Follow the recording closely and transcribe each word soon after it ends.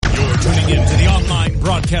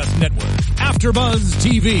broadcast network, AfterBuzz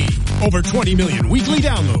TV. Over 20 million weekly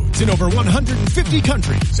downloads in over 150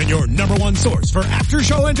 countries, and your number one source for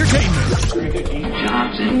after-show entertainment.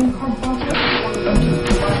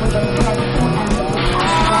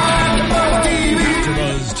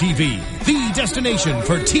 AfterBuzz TV, the destination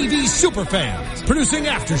for TV superfans, producing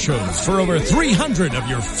aftershows for over 300 of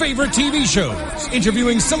your favorite TV shows,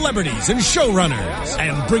 interviewing celebrities and showrunners,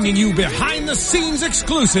 and bringing you behind-the-scenes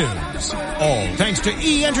exclusives. All thanks to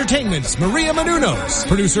E! Entertainment's Maria Menounos,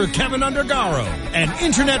 producer Kevin Undergaro, and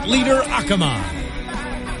internet leader Akamai.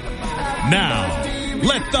 Now,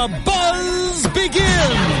 let the buzz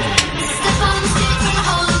begin!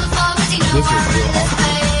 This is real awesome.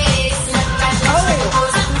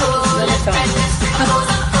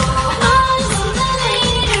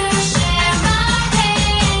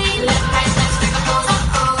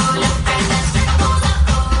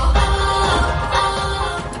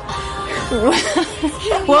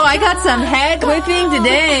 Well, I got some head whipping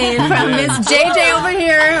today from Miss JJ over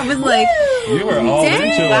here. I was like, you were all into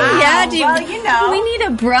it. Yeah, we need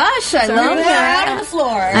a brush. I love that. Out on the floor.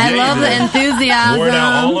 I love the enthusiasm. Wore it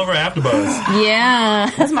out all over AfterBuzz. Yeah.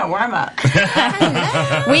 That's my warm-up.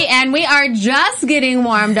 We are just getting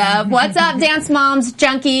warmed up. What's up, dance moms,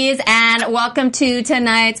 junkies, and welcome to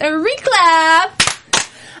tonight's recap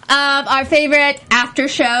of our favorite after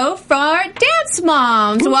show for dance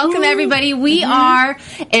moms. Woo-hoo. Welcome, everybody. We are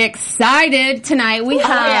excited tonight. We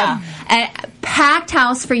have a packed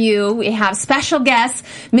house for you. We have special guests,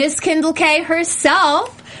 Miss Kendall K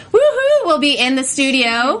herself. Woohoo! Will be in the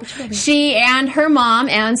studio. She and her mom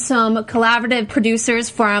and some collaborative producers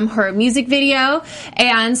from her music video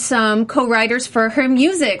and some co-writers for her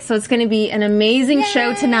music. So it's going to be an amazing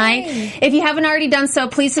show tonight. If you haven't already done so,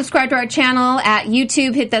 please subscribe to our channel at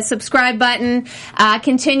YouTube. Hit that subscribe button.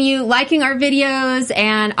 Continue liking our videos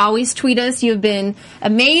and always tweet us. You've been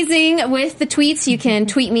amazing with the tweets. You can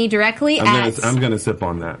tweet me directly I'm going to sip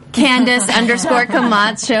on that.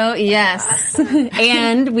 Candace_Camacho. Yes.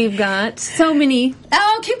 And we've got so many.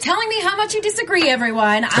 Oh, keep telling me how much you disagree,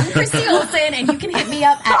 everyone. I'm Christy Olsen, and you can hit me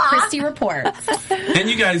up at Christy Reports. And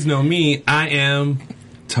you guys know me. I am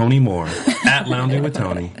Tony Moore at Lounging with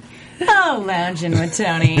Tony. Oh, Lounging with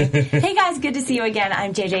Tony. Hey, guys, good to see you again.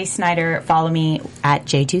 I'm JJ Snyder. Follow me at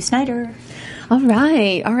J2 Snyder. All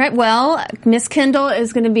right. Well, Miss Kendall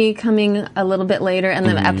is going to be coming a little bit later in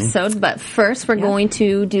the episode, but first we're going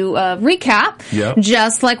to do a recap,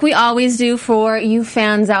 just like we always do for you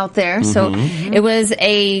fans out there. So it was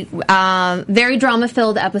a very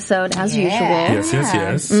drama-filled episode, as usual.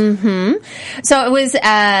 Yes. So it was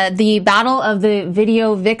the battle of the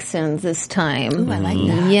video vixens this time. Ooh, I like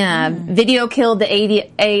that. Yeah. Video killed the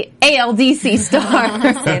ALDC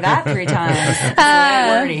star. Say that 3 times.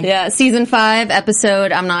 Yeah, season 5.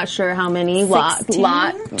 Episode, I'm not sure how many. 16?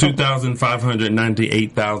 Lot.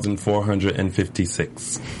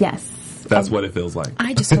 2,598,456. Yes. That's what it feels like.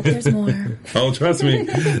 I just hope there's more. Oh, trust me.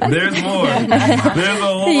 There's more. There's a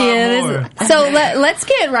whole lot more. So let's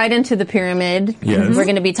get right into the pyramid. Yes. We're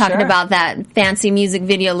going to be talking about that fancy music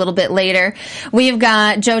video a little bit later. We've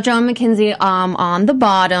got JoJo and Mackenzie on the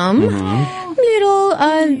bottom. Little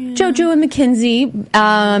JoJo and Mackenzie,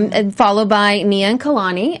 followed by Nia and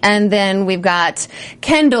Kalani. And then we've got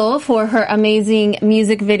Kendall for her amazing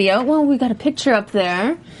music video. Well, we got a picture up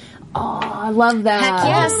there. Oh, I love that. Heck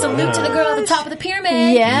yeah. Salute to the girl at the top of the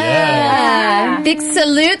pyramid. Yeah. Big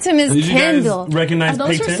salute to Miss Kendall. Did you guys recognize Are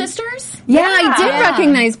those Peyton? her sisters? Yeah, I did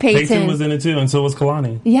recognize Peyton. Peyton was in it too, and so was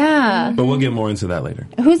Kalani. Yeah. But we'll get more into that later.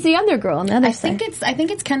 Who's the other girl on the other I side?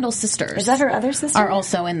 think it's Kendall's sisters. Is that her other sister? Are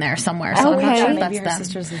also in there somewhere. So I'm not sure if that's them.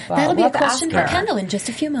 Sisters as well. That'll be We'll a question for ask her. Kendall in just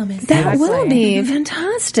a few moments. That will be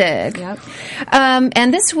fantastic. Yep.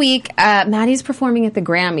 And this week, Maddie's performing at the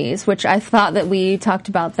Grammys, which I thought that we talked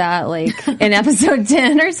about that like in episode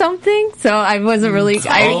 10 or something. So I wasn't really,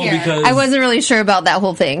 I wasn't really sure about that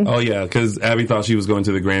whole thing. Oh yeah, because Abby thought she was going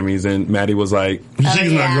to the Grammys, and Maddie was like,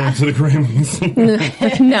 "She's not going to the Grammys."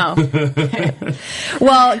 No.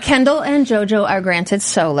 Well, Kendall and JoJo are granted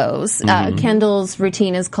solos. Kendall's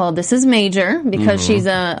routine is called "This Is Major" because she's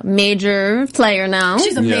a major player now.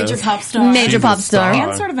 She's a major pop star. Major pop star.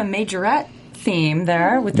 And sort of a majorette theme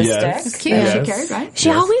there with the stick. It's cute. She carried, right?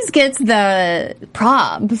 She always gets the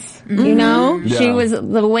props, you know? Yeah. She was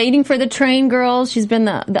the waiting for the train girl. She's been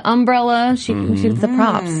the umbrella. She's the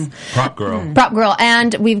props. Prop girl. Prop girl.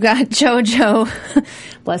 And we've got JoJo.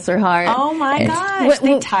 Bless her heart. Oh my gosh.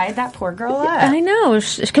 They tied that poor girl up. I know,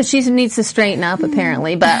 because she needs to straighten up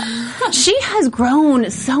apparently, but she has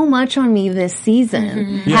grown so much on me this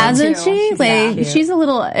season, hasn't she? Like, she's a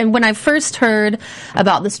little, and when I first heard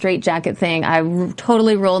about the straight jacket thing, I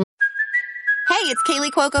totally rolled. Hey, it's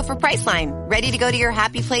Kaylee Cuoco for Priceline. Ready to go to your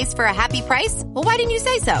happy place for a happy price? Well, why didn't you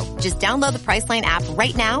say so? Just download the Priceline app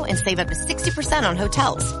right now and save up to 60% on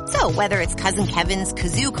hotels. So whether it's Cousin Kevin's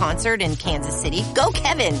Kazoo Concert in Kansas City, go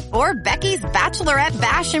Kevin, or Becky's Bachelorette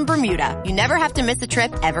Bash in Bermuda, you never have to miss a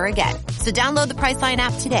trip ever again. So download the Priceline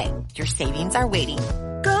app today. Your savings are waiting.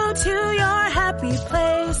 Go to your happy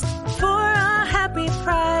place for a happy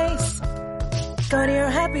price. Go to your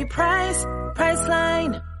happy price,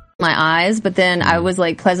 Priceline. My eyes, but then I was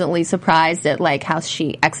like pleasantly surprised at like how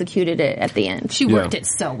she executed it at the end. She worked it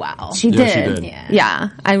so well. She did. Yeah.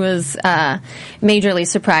 I was majorly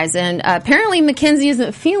surprised, and apparently Mackenzie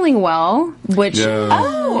isn't feeling well, which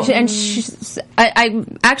and I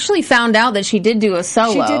actually found out that she did do a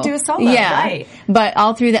solo. She did do a solo, right? But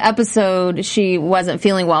all through the episode, she wasn't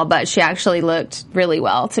feeling well, but she actually looked really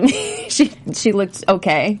well to me. she looked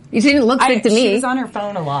okay. She didn't look sick to me. She was on her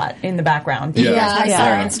phone a lot in the background. I saw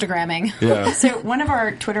her Instagramming. Yeah. So one of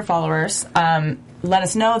our Twitter followers let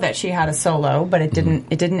us know that she had a solo, but it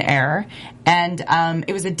didn't air, and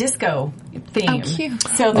it was a disco theme. Oh, cute.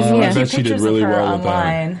 So there's I bet pictures she did really of her well with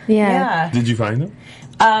online. that. Yeah. Did you find them?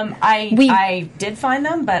 I did find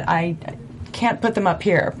them, but I can't put them up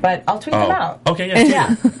here. But I'll tweet them out. Okay,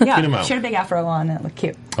 yeah. Tweet them out. She had a big afro on, and it looked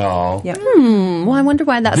cute. Oh. Yep. Well, I wonder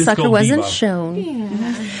why that Disco sucker wasn't diva. shown.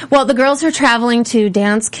 Yeah. Well, the girls are traveling to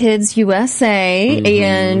Dance Kids USA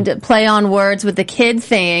and play on words with the kid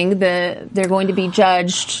thing. They're going to be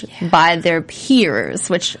judged by their peers,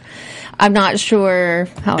 which I'm not sure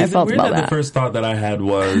how I felt about that. The first thought that I had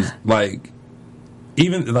was like,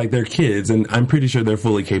 even like they're kids, and I'm pretty sure they're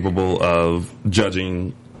fully capable of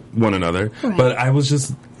judging one another. Right. But I was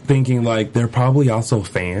just thinking like they're probably also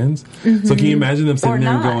fans. So can you imagine them sitting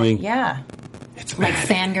there going, it's like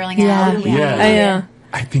Maddie. fangirling out? Yeah.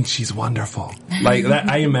 I think she's wonderful. Like that,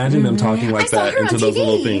 I imagine them talking like that into those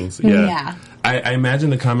little things. Yeah. I imagine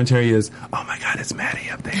the commentary is, oh my God, it's Maddie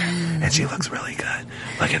up there. And she looks really good.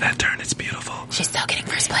 Look at that turn. It's beautiful. She's still getting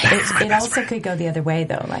first place. It also could go the other way,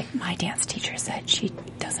 though. Like, my dance teacher said she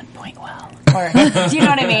doesn't point well. Or, do you know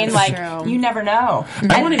what I mean? Like, you never know.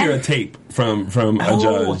 I want to hear a tape from a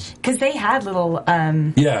judge. Because they had little,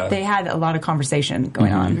 they had a lot of conversation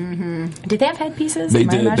going on. Did they have headpieces? They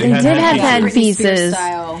did. They did have headpieces.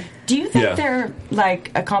 Do you think they're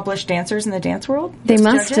like accomplished dancers in the dance world? They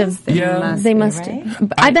must have. They must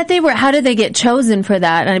have. I bet they were. How did they get chosen for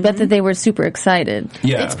that? And I bet that they were super excited.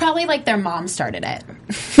 Yeah. It's probably like their mom started it.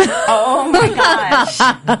 Oh my gosh.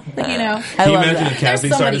 You know. Can you imagine if Kathy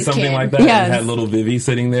started something like that and had little Vivi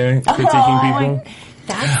sitting there critiquing people?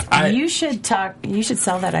 You should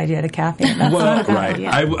sell that idea to Kathy. Well, right.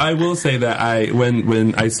 I will say that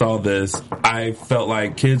when I saw this, I felt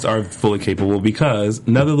like kids are fully capable because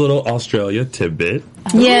another little Australia tidbit.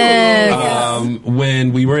 Yes.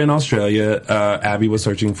 When we were in Australia, Abby was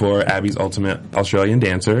searching for Abby's ultimate Australian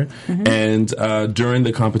dancer, and during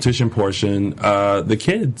the competition portion, the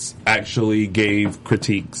kids actually gave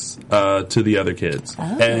critiques to the other kids.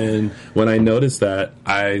 And when I noticed that,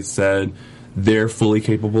 I said, they're fully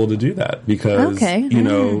capable to do that because, you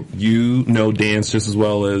know dance just as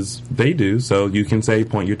well as they do. So you can say,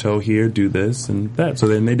 point your toe here, do this and that. So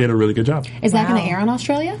then they did a really good job. Is that going to air on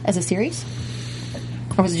Australia as a series?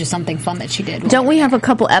 Or was it just something fun that she did? Don't we have a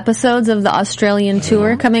couple episodes of the Australian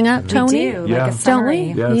tour coming up, Tony? We do. Like a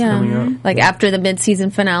summary. Yeah, it's coming up. Like after the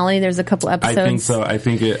mid-season finale, there's a couple episodes. I think so. I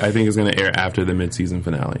think it's going to air after the mid-season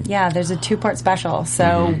finale. Yeah, there's a 2-part special.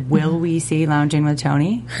 So will we see Lounging with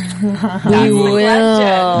Tony? We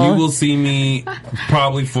will. You will see me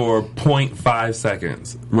probably for 0.5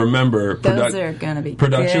 seconds. Remember, those are going to be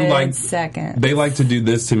production good seconds. They like to do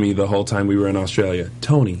this to me the whole time we were in Australia.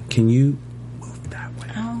 Tony, can you?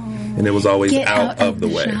 And it was always out of the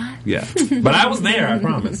way. shot. Yeah. But I was there, I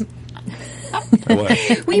promise. I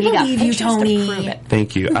was. We believe you, Tony.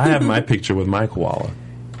 Thank you. I have my picture with my koala.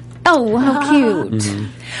 Oh, how cute.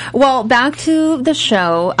 Well, back to the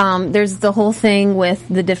show. There's the whole thing with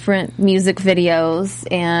the different music videos,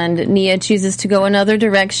 and Nia chooses to go another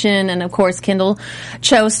direction, and of course Kendall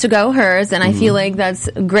chose to go hers, and I feel like that's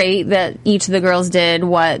great that each of the girls did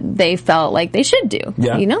what they felt like they should do.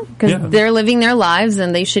 Yeah. You know? Because they're living their lives,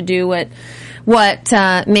 and they should do what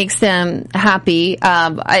makes them happy.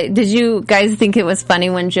 Did you guys think it was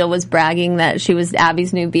funny when Jill was bragging that she was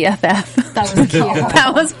Abby's new BFF? That was cute.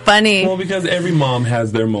 That was funny. Well, because every mom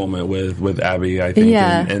has their moment with Abby, I think.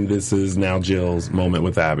 Yeah. And this is now Jill's moment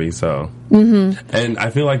with Abby, so. And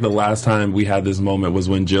I feel like the last time we had this moment was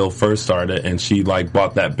when Jill first started and she, like,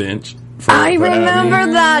 bought that bench I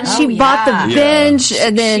remember that. She bought the bench,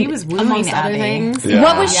 and then she was wooing amongst other Abby. things. Yeah.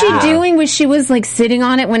 what was she doing? Was she like sitting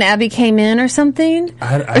on it when Abby came in or something?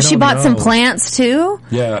 I Or she don't bought some know. plants too?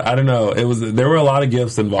 Yeah, I don't know. There were a lot of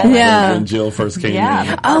gifts involved Yeah. when Jill first came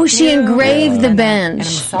in. Oh, she engraved the And a bench.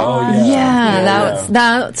 massage. Oh, Yeah,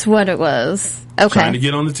 that's what it was. Okay. Trying to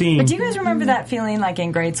get on the team. But do you guys remember that feeling like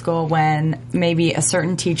in grade school when maybe a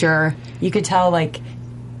certain teacher, you could tell like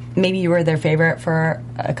maybe you were their favorite for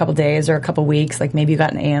a couple days or a couple weeks, like maybe you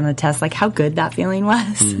got an A on the test, like how good that feeling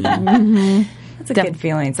was? That's a good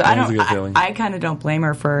feeling. So That is a good feeling. I kind of don't blame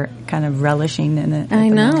her for kind of relishing in it. I at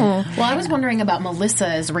the know. moment. Well, I was wondering about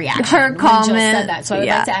Melissa's reaction. Her when Jill comment, said that. So I would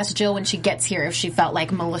yeah. like to ask Jill when she gets here if she felt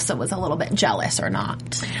like Melissa was a little bit jealous or not.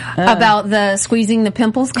 About the squeezing the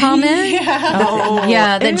pimples comment?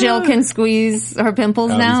 Yeah, that Jill can squeeze her pimples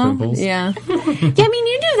Abby's now. pimples? Yeah. Yeah, I mean,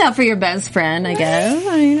 you do that for your best friend, I guess.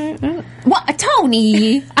 I mean, what,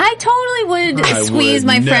 Tony? I totally would I squeeze would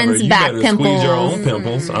my never. friend's You back better pimples. Squeeze your own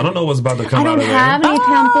pimples. I don't know what's about to come I don't out of have there. any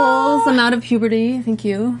pimples. I'm out of puberty. Thank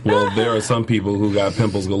you. Well, there are some people who got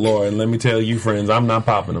pimples galore, and let me tell you, friends, I'm not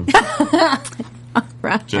popping them.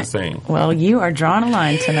 Right. Just saying. Well, you are drawing a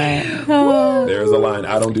line tonight. There's a line.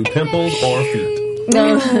 I don't do pimples or feet.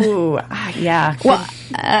 Ooh, yeah. Well,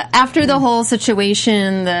 after the whole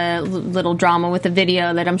situation, the little drama with the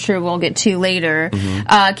video that I'm sure we'll get to later,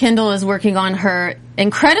 Kendall is working on her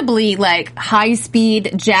incredibly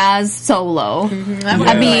high-speed jazz solo. That would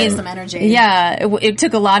require some energy. Yeah, it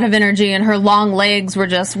took a lot of energy, and her long legs were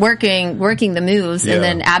just working the moves. Yeah. And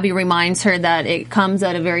then Abby reminds her that it comes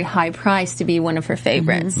at a very high price to be one of her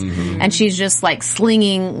favorites, and she's just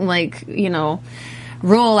slinging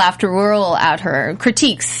roll after roll at her,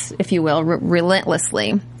 critiques, if you will,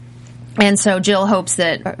 relentlessly. And so Jill hopes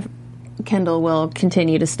that Kendall will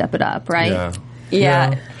continue to step it up, right?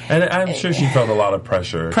 Yeah. And I'm sure she felt a lot of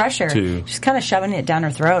pressure. Too. She's kind of shoving it down her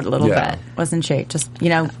throat a little Yeah. bit, wasn't she? Just,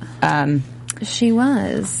 She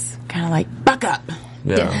was. kind of like, buck up.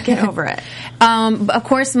 Yeah. Get over it. Of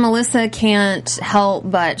course, Melissa can't help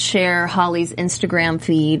but share Holly's Instagram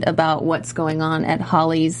feed about what's going on at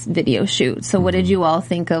Holly's video shoot. So what did you all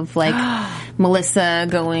think of, Melissa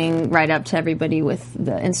going right up to everybody with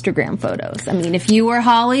the Instagram photos? I mean, if you were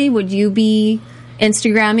Holly, would you be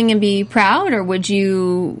Instagramming and be proud, or would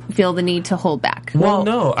you feel the need to hold back? Well,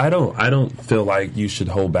 no, I don't feel like you should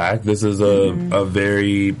hold back. This is a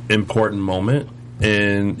very important moment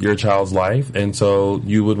in your child's life, and so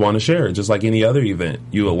you would want to share it, just like any other event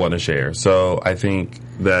you would want to share. So I think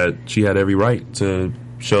that she had every right to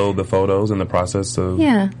show the photos and the process of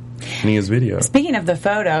Nia's video. Speaking of the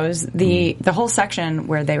photos, the whole section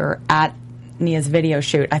where they were at Nia's video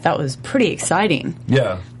shoot, I thought was pretty exciting.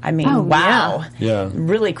 Yeah. I mean, wow. Yeah.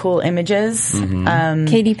 Really cool images.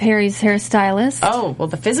 Katy Perry's hairstylist. Oh, well,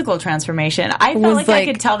 the physical transformation. I felt like I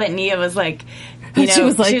could tell that Nia was she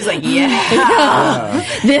was like, yeah.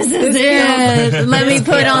 This is it. Let me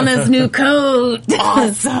put on this new coat.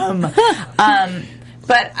 Awesome.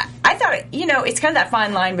 But I thought, it's kind of that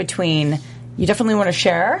fine line between you definitely want to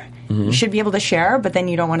share, you should be able to share, but then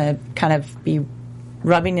you don't want to kind of be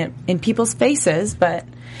rubbing it in people's faces, but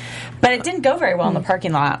it didn't go very well in the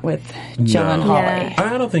parking lot with Jill and Holly. Yeah.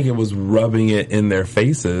 I don't think it was rubbing it in their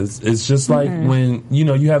faces. It's just like when,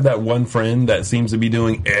 you have that one friend that seems to be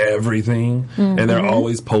doing everything and they're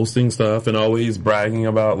always posting stuff and always bragging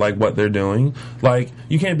about what they're doing.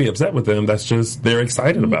 You can't be upset with them. That's just, they're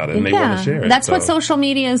excited about it and they want to share it. That's what social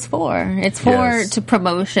media is for. It's for to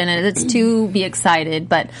promotion and it's to be excited,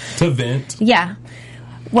 but to vent. Yeah.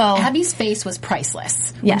 Well, Abby's face was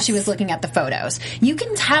priceless when Yes. she was looking at the photos. You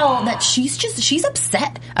can tell that she's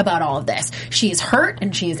upset about all of this. She is hurt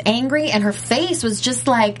and she is angry, and her face was just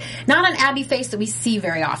not an Abby face that we see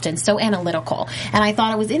very often, so analytical. And I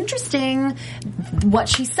thought it was interesting what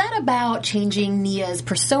she said about changing Nia's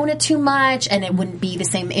persona too much, and it wouldn't be the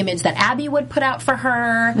same image that Abby would put out for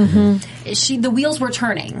her. The wheels were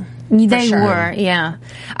turning. they were, yeah.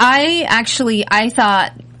 I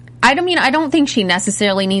thought, I don't think she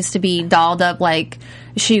necessarily needs to be dolled up like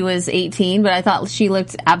she was 18, but I thought she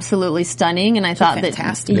looked absolutely stunning, and I thought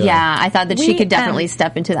fantastic. that, I thought that she could definitely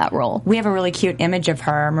step into that role. We have a really cute image of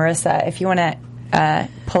her, Marissa. If you want to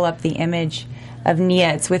pull up the image of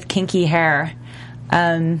Nia, it's with kinky hair.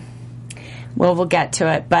 We'll get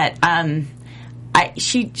to it, but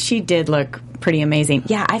she did look pretty amazing.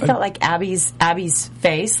 Yeah, I felt like Abby's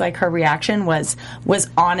face, her reaction was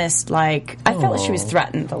honest. I felt like she was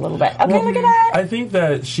threatened a little bit. Okay, look at that. I think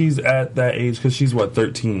that she's at that age because she's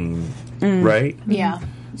 13, right? Yeah.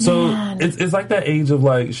 So it's like that age of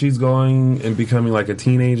like she's going and becoming like a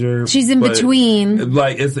teenager. She's in between.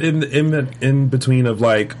 Like it's in between of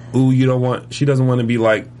like, ooh, she doesn't want to be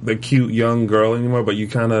like the cute young girl anymore, but you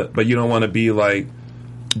don't want to be like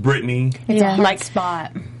Britney. It's a hard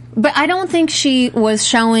spot. But I don't think she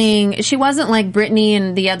wasn't like Britney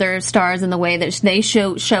and the other stars in the way that they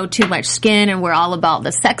show too much skin and were all about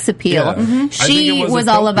the sex appeal. Yeah. Mm-hmm. She was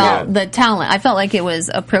all about the talent. I felt like it was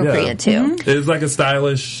appropriate too. Mm-hmm. It was like a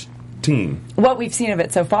stylish teen. What we've seen of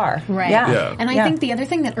it so far. Right. Yeah. And I think the other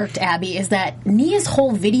thing that irked Abby is that Nia's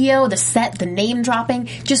whole video, the set, the name dropping,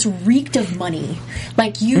 just reeked of money.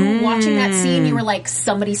 Like, you watching that scene, you were like,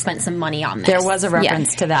 somebody spent some money on this. There was a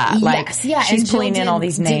reference to that. Like, she's and pulling in all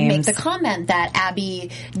these names. Did make the comment that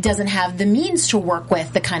Abby doesn't have the means to work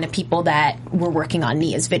with the kind of people that were working on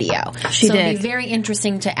Nia's video. She did. It'll be very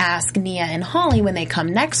interesting to ask Nia and Holly when they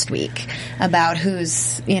come next week about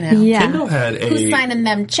who's, Kendall had who's signing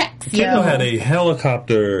them checks. Kendall had a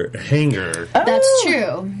helicopter hanger. That's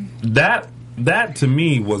true. That to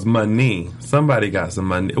me was money. Somebody got some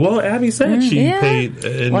money. Well, Abby said she paid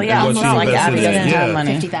in what she invested in.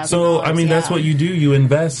 Money. So I mean, that's what you do. You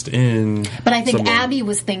invest in. But I think Abby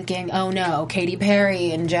was thinking, "Oh no, Katy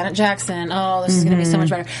Perry and Janet Jackson. Oh, this is going to be so much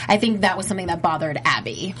better." I think that was something that bothered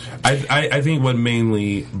Abby. I think what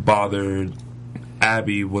mainly bothered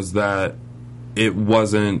Abby was that it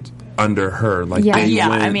wasn't under her. Like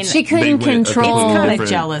I mean, she couldn't control. It's kind of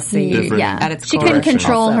jealousy. At its she couldn't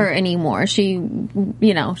control her anymore. She,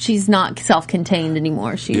 she's not self-contained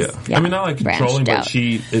anymore. She's I mean, not like controlling, but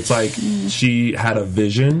it's like she had a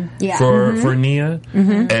vision for Nia,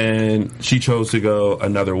 and she chose to go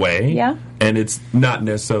another way. Yeah. And it's not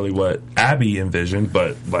necessarily what Abby envisioned,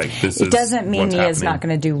 but like this is. It doesn't mean Nia's not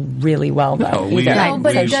going to do really well though. No,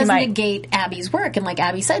 but it does negate Abby's work, and like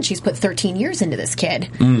Abby said, she's put 13 years into this kid,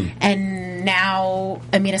 and now,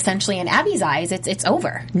 I mean, essentially in Abby's eyes, it's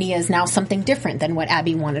over. Nia's now something different than what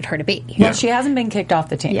Abby wanted her to be. Well, she hasn't been kicked off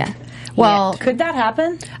the team. Yeah. Well, could that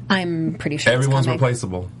happen? I'm pretty sure everyone's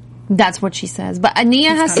replaceable. That's what she says. But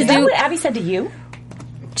Nia has to do. Is that what Abby said to you?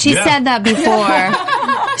 She said that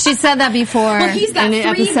before. She said that before. Well, he's got 3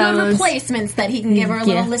 episodes. good replacements that he can give her a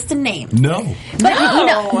little list of names. No. But,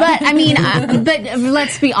 but I mean, but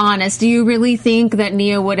let's be honest. Do you really think that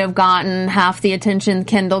Nia would have gotten half the attention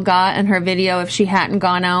Kendall got in her video if she hadn't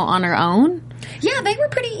gone out on her own? Yeah, they were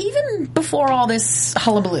pretty even before all this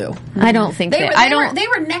hullabaloo. I don't think they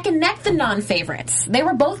were neck and neck, the non-favorites. They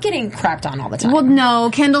were both getting crapped on all the time. Well, no,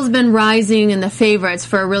 Kendall's been rising in the favorites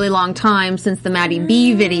for a really long time since the Maddie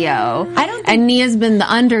B video. And Nia's been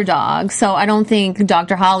the underdog, so I don't think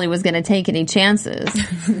Dr. Holly was going to take any chances.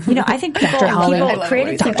 I think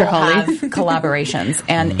creative people have collaborations,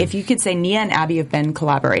 and if you could say Nia and Abby have been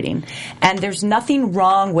collaborating, and there's nothing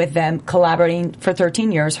wrong with them collaborating for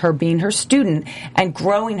 13 years, her being her student, and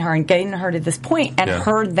growing her and getting her to this point, and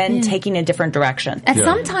her then taking a different direction. At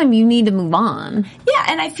some time, you need to move on. Yeah,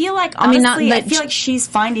 and I feel like, honestly, I feel like she's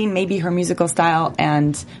finding maybe her musical style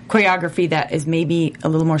and choreography that is maybe a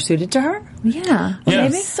little more suited to her. Yeah.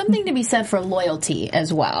 Maybe something to be said for loyalty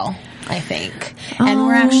as well, I think. And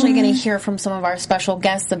we're actually going to hear from some of our special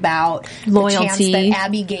guests about loyalty. The chance that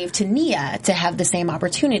Abby gave to Nia to have the same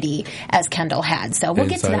opportunity as Kendall had. So we'll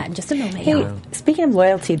get to that in just a moment. Hey, speaking of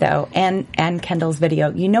loyalty, though, and Kendall's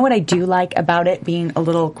video, you know what I do like about it being a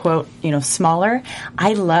little, quote, smaller?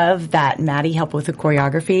 I love that Maddie helped with the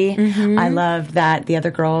choreography. I love that the other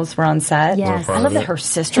girls were on set. Yes. I love that her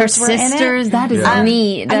sisters were in it. That is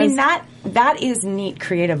neat. I mean, that is neat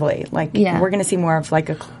creatively. Like, we're going to see more of like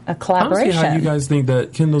a collaboration. I don't see how you guys think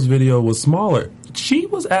that Kendall's video was smaller. She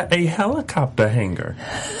was at a helicopter hangar.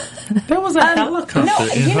 There was a helicopter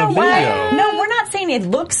in her video. No, we're not saying it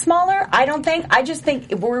looks smaller. I don't think. I just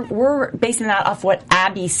think we're basing that off what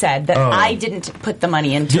Abby said, that I didn't put the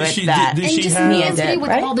money into Did it. she Nia did, with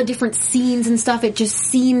right? all the different scenes and stuff, it just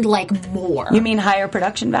seemed like more. You mean higher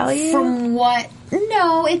production value? From what?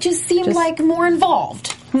 No, it just seemed like more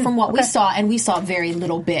involved. From what we saw, and we saw very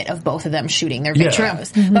little bit of both of them shooting their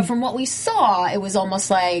videos. But from what we saw, it was almost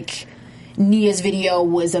like Nia's video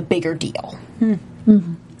was a bigger deal.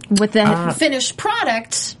 With the finished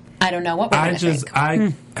product, I don't know what we're going to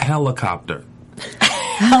think. Helicopter.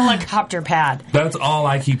 Helicopter pad. That's all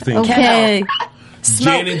I keep thinking. Okay.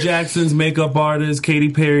 Janet Jackson's makeup artist,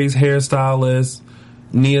 Katy Perry's hairstylist,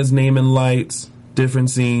 Nia's name and lights, different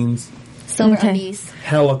scenes. Silver Okay. undies.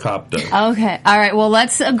 Helicopter. Okay. All right. Well,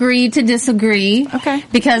 let's agree to disagree. Okay.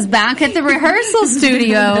 Because back at the rehearsal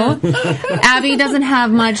studio, Abby doesn't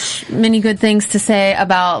have many good things to say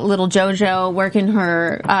about little JoJo working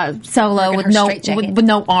her solo Working with her no straitjacket. with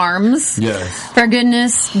no arms. Yes. For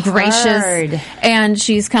goodness gracious. Word. And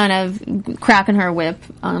she's kind of cracking her whip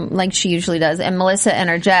like she usually does. And Melissa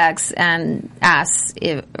interjects and asks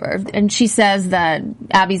and she says that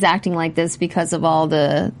Abby's acting like this because of all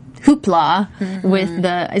the hoopla with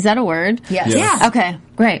is that a word? Yes. Yeah. Okay,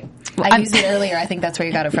 great. I used it earlier. I think that's where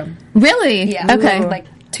you got it from. Really? Yeah. Okay. Like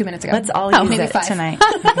 2 minutes ago. Let's all use maybe it 5. tonight.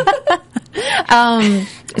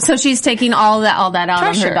 So she's taking all that out on her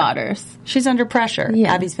Pressure. daughters. She's under pressure.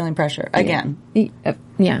 Yeah. Abby's feeling pressure again.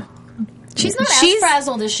 Yeah. She's not She's- as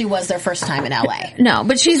frazzled as she was their first time in LA. No,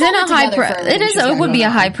 but she's in a holding high together for everything she's it got would be going a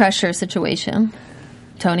on. high pressure situation.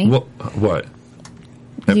 Tony, What?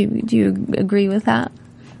 do you agree with that?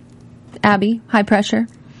 Abby, high pressure?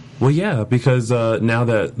 Well, yeah, because now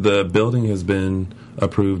that the building has been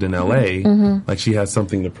approved in LA, like she has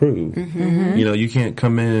something to prove. You know, you can't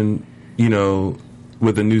come in,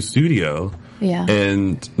 with a new studio Yeah.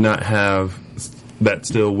 and not have that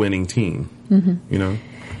still winning team. You know?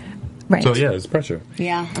 Right. So, yeah, it's pressure.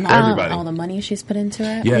 Yeah. And Everybody. all the money she's put into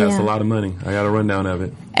it. Yeah, it's Yeah. a lot of money. I got a rundown of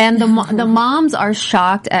it. And the moms are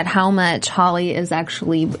shocked at how much Holly is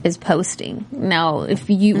posting. Now, if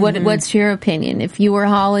you what's your opinion? If you were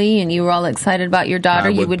Holly and you were all excited about your daughter,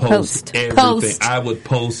 you would post everything. I would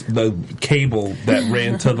post the cable that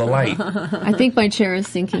ran to the light. I think my chair is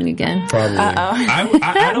sinking again. Probably.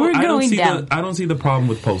 I don't see down. I don't see the problem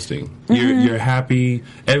with posting. You're happy.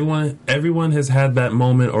 Everyone has had that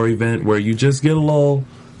moment or event where you just get a little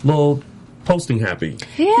posting happy.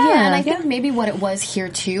 Yeah, and I think maybe what it was here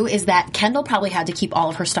too is that Kendall probably had to keep all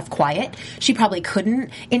of her stuff quiet. She probably couldn't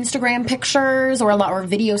Instagram pictures or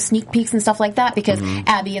video sneak peeks and stuff like that because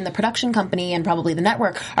Abby and the production company and probably the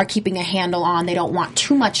network are keeping a handle on. They don't want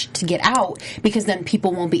too much to get out because then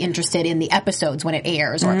people won't be interested in the episodes when it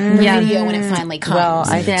airs or the video when it finally comes. Well,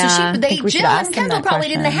 I think we should Jill ask and them Kendall that probably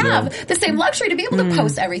question. didn't have the same luxury to be able to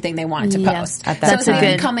post everything they wanted to post. That's So it's a maybe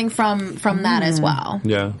good- coming from that as well.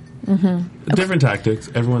 Yeah. Different tactics.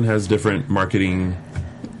 Everyone has different marketing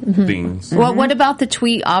things. Well, what about the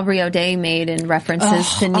tweet Aubrey O'Day made in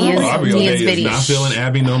references to Aubrey O'Day Nia's is video? not feeling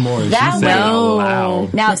Abby no more. And That she said it out will-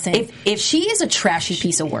 loud. Now, Listen, if she is a trashy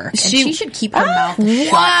piece of work, and She- she should keep her mouth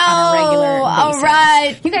shut on a regular basis. all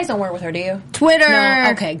right. You guys don't work with her, do you? Twitter. No?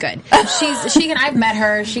 Okay, good. I've met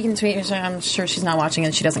her. She can tweet. So I'm sure she's not watching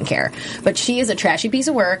and she doesn't care. But she is a trashy piece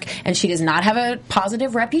of work, and she does not have a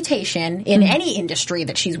positive reputation in any industry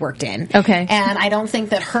that she's worked in. Okay. And I don't think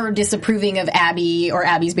that her disapproving of Abby or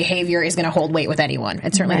Abby's behavior is going to hold weight with anyone.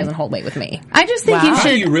 It certainly doesn't hold weight with me. I just think Wow. you How do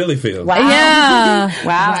should. you really feel? wow. Yeah.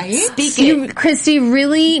 Wow. Right? Speak You, it. Christy,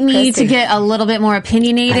 really need to get a little bit more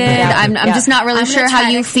opinionated. Yeah. I'm just not really I'm sure gonna how try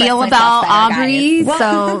to you express feel myself about better, Aubrey. guys.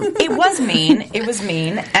 So It was mean. It was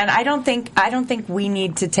mean, and I don't think we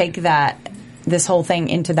need to take this whole thing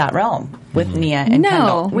into that realm with Nia and No.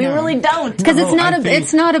 Kendall. We really don't. because No, I think-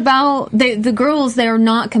 it's not about the girls. They're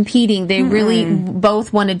not competing. They really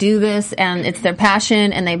both want to do this, and it's their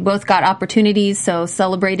passion, and they both got opportunities. So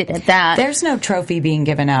celebrate it at that. There's no trophy being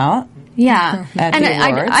given out. Yeah, At and the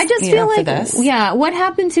awards, I just you feel know, for like, this. yeah, what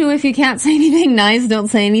happened to if you can't say anything nice, don't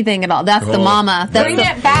say anything at all? That's the Oh, mama. That's Bring the,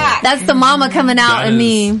 it back. That's the mama coming out in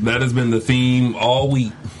me. That has been the theme all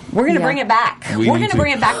week. We're going to bring it back. We We're need going to to.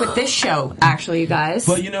 bring it back with this show, actually, you guys.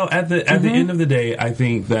 But at the end of the day, I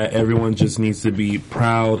think that everyone just needs to be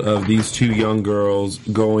proud of these two young girls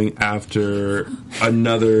going after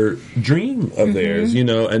another dream of theirs,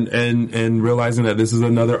 and realizing that this is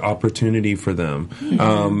another opportunity for them.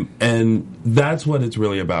 And that's what it's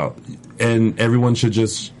really about. And everyone should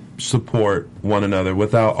just support one another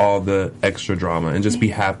without all the extra drama and just be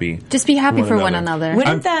happy. Just be happy for one another.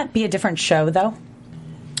 Wouldn't that be a different show, though?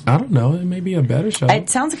 I don't know. It may be a better show. It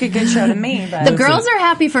sounds like a good show to me. But The girls are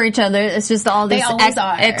happy for each other. It's just all this always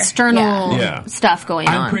are. external Yeah. stuff going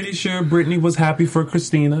on. I'm pretty sure Brittany was happy for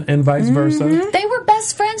Christina and vice versa. They were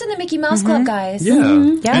best friends in the Mickey Mouse Club, guys. Yeah, Yeah,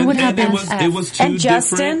 and, what and it happened? was two And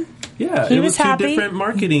Justin? different. Yeah, He it was was two happy? different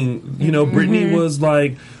marketing. Brittany was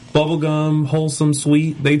like bubblegum, wholesome,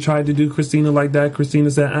 sweet. They tried to do Christina like that. Christina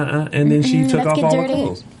said, and then she took let's off get all her dirty.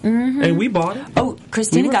 clothes. and we bought it. Oh,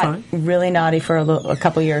 Christina We were got fine. really naughty for a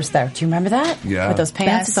couple years there. Do you remember that? Yeah. With those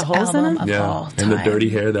pants with the holes in them? Of all time. And the dirty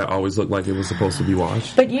hair that always looked like it was supposed to be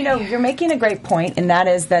washed. But you're making a great point, and that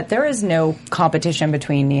is that there is no competition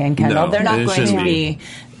between Nia and Kendall. No, They're not it going to shouldn't be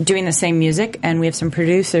doing the same music, and we have some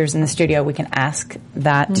producers in the studio. We can ask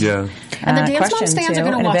that. Yeah. And the Dance Moms question fans too are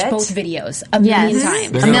going in to a watch bit. both videos a million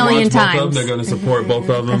times. They're A gonna million watch both of times. them. They're going to support both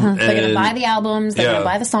of them. They're going to and buy the albums. They're going to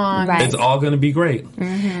buy the songs. Right. It's all going to be great.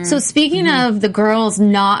 So speaking of the girls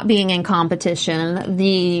not being in competition,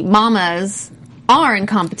 the mamas are in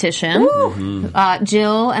competition.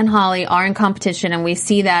 Jill and Holly are in competition, and we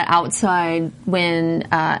see that outside when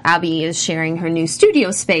Abby is sharing her new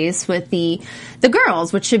studio space with the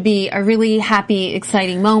girls, which should be a really happy,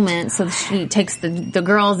 exciting moment. So she takes the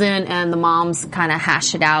girls in, and the moms kind of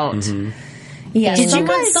hash it out. Yeah, Did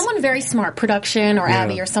you someone very smart, production or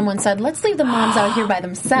Abby or someone said, let's leave the moms out here by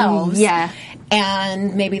themselves. Yeah.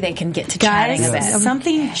 And maybe they can get to Guys, chatting a bit.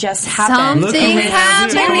 something just happened. Something's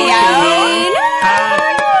happening.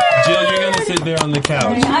 Jill, you're going to sit there on the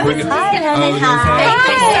couch. We're gonna- All right, hold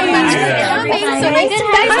on.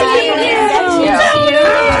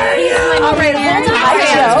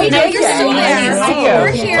 We know you're still there. So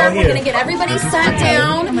we're here. Oh, We're going to get everybody sat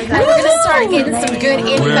down. And we're going to start getting some good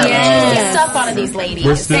info and stuff out of these ladies.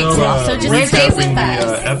 We're still So just stay with recapping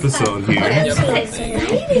us. the episode here.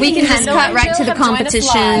 We can just cut right to the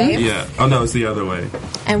competition. Yeah. Oh, no, it's the other way.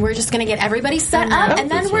 And we're just going to get everybody set up, and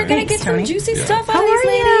then we're going to get some juicy stuff out of these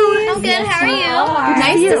ladies. I'm good. How are you?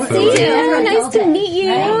 Nice to see you. Nice to meet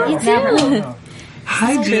you. You too.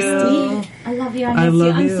 Hi, Jill. I love you. I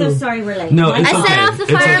love you. I'm so sorry we're late. No, it's I okay. set off the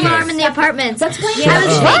It's fire okay. alarm in the apartments. That's why Shut I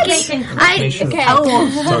was up. making.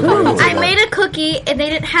 I made a cookie and they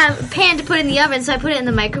didn't have a pan to put in the oven, so I put it in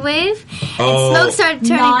the microwave. Oh. And smoke started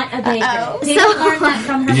turning. Not a baker. Didn't learn that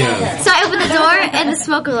from her Yeah. mother. So I opened the door and the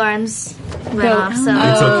smoke alarms went off. So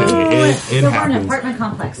It's okay. It So we're in an happens. apartment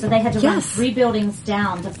complex, so they had to run 3 buildings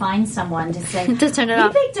down to find someone to say, to turn it we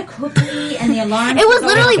off. baked a cookie and the alarm. It was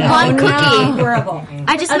literally one cookie. Horrible.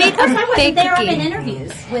 I just Of made course I a wasn't fake there. I'm in cookie.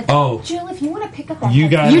 interviews with Jill. If you want to pick up that, You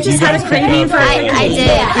guys. You just had a guys craving pick up- for I did.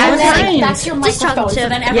 I was like, That's your just microphone. chocolate So chip.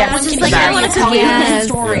 then Yeah. everyone Just can like, hear I want a you tell cookie. the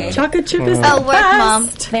story. Chocolate chip is Oh, work, Mom.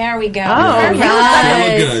 There we go. Oh, You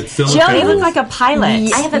look good. Still Jill, you okay. look like a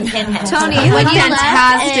pilot. I have a pinhead. Tony, You when look you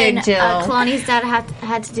fantastic, left Jill. and Kalani's dad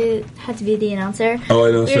had to be the announcer. Oh,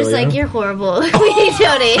 I know. We were just Australia? like, you're horrible. We need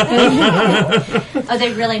Tony. Oh,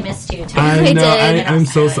 they really missed you. I We know. did. I'm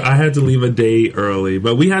so. I had to leave a day early,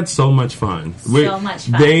 but we had so much fun. So much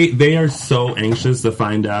fun. They are so anxious to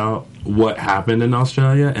find out what happened in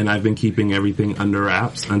Australia, and I've been keeping everything under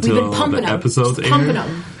wraps until pumping the 'em. episoed Just pumping aired.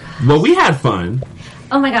 'em. Well, we had fun.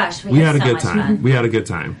 Oh my gosh, We had a so good much time. fun. We had a good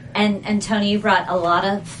time. And Tony, you brought a lot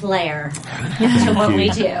of flair to what we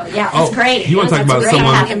do. Yeah, it was great. You want to talk about great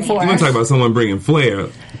someone? happened for You want us. to talk about someone bringing flair?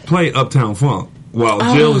 Play Uptown Funk while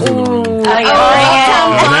Jill is in the room. Oh,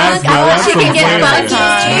 That's she some can get flair. funky.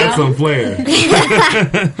 That's some flair.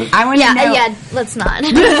 I want to know. Yeah, let's not.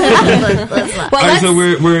 let's not. Well, All right, let's, so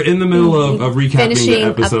we're in the middle of recapping Finishing the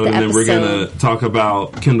up episode, the and then we're episode. gonna talk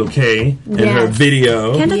about Kendall K and her Yes.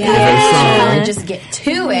 video and her And song. just get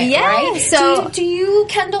to it, Yeah, right? so- do you,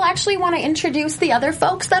 Kendall, actually want to introduce the other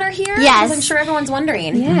folks that are here? Yes. 'Cause I'm sure everyone's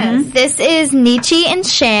wondering. This is Nietzsche and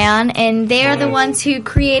Shan, and they are the ones who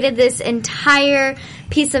created this entire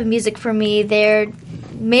piece of music for me. They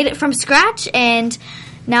made it from scratch, and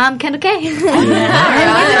now I'm Kendall K. They're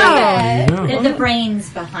the brains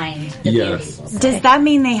behind the Yes. beauty. Does that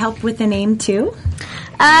mean they help with the name too?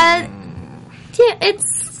 Yeah,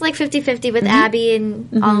 it's like 50-50 with Abby and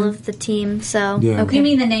all of the team, so. Yeah. You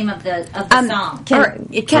mean the name of the song? Kendall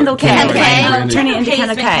K. Kendall K. Turn it into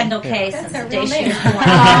Kendall K. Kendall K since the day she was born.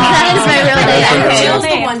 That is my real name. Jill's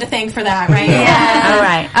the one to thank for that, right? All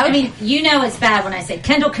right. I mean, you know it's bad when I say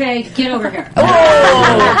Kendall K, get over here.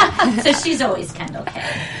 So she's always Kendall K.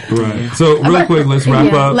 Right. So real quick, let's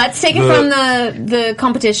wrap up. let's take it from the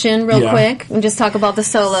competition real Yeah. quick and just talk about the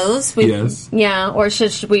solos. Yes. Yeah, or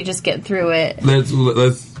should we just get through it? Let's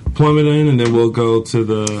plumb it in, and then we'll go to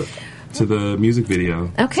the music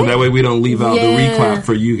video. Okay. So that way we don't leave out Yeah. the reclap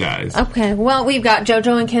for you guys. Okay, well, we've got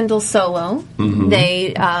JoJo and Kendall solo.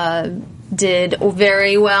 They did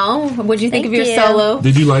very well. What did you think Thank of your you. solo?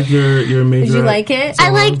 Did you like your major? Did you like it? I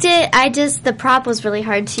liked it. The prop was really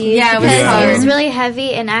hard to use. Yeah, it was because hard. it was really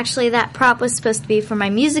heavy, and actually that prop was supposed to be for my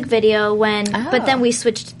music video but then we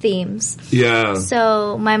switched themes. Yeah.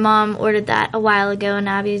 So my mom ordered that a while ago, and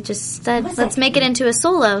Abby just said, let's make it into a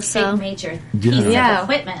solo. So Big major Yeah. piece Yeah. of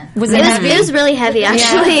equipment. Was it it was, heavy? it was really heavy,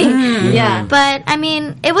 actually. Yeah. But I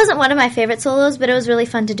mean, it wasn't one of my favorite solos, but it was really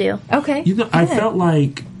fun to do. Okay. You know, I felt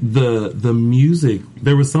like the music.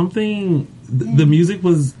 There was something. The music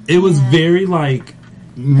was. It was very like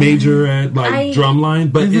major at like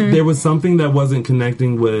drumline, but there was something that wasn't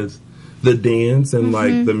connecting with the dance and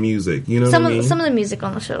like the music. You know what I mean? Some of the music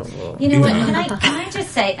on the show. You know what? Can I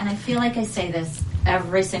just say, and I feel like I say this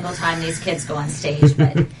every single time these kids go on stage,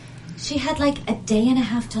 but she had like a day and a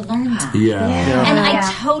half to learn that. Yeah. And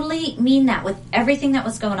I totally mean that with everything that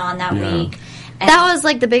was going on that week. And that was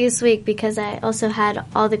like the biggest week because I also had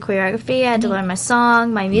all the choreography. I had to learn my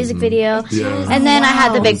song, my music video, and then I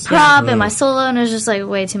had the big prop and my solo, and it was just like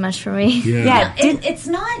way too much for me. It's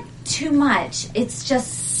not too much. It's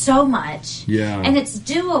just so much. Yeah. And it's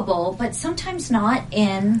doable, but sometimes not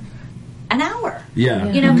in an hour. Yeah.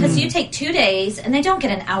 You know, because you take 2 days and they don't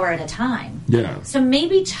get an hour at a time. Yeah. So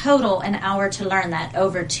maybe total an hour to learn that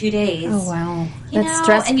over 2 days. Oh, wow. You That's know,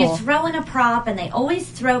 stressful. and you throw in a prop, and they always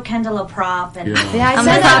throw Kendall a prop. And I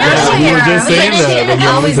said that You were just saying that. But you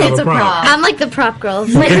always have a prop. I'm like the prop girl.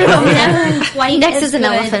 never quite Next as is an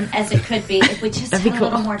good elephant. as it could be if we just had a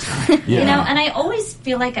little more time. You know, and I always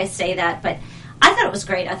feel like I say that, but I thought it was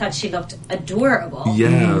great. I thought she looked adorable.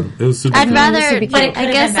 Yeah, it was super I'd cool. rather, But it I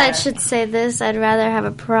could've guess been I better. should say this. I'd rather have a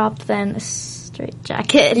prop than a straight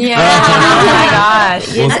jacket. Oh my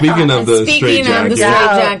gosh. Well, speaking of the straight jacket,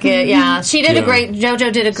 jacket, she did a great.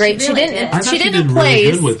 JoJo did a great. She She really didn't. did. I thought She she didn't did really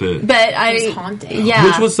place, good with it. but I. It was haunting. Yeah,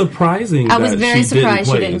 which was surprising. I was that very she didn't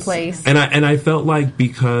surprised she didn't place. And I felt like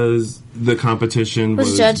because the competition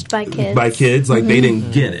Was judged by kids. like they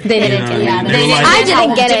didn't get it. They You didn't know get what it. I mean? They They were didn't. like- I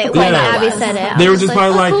didn't get it when Yeah. Abby said it. I They were was just like,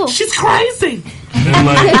 probably like, cool. she's crazy, and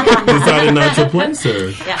like decided not to place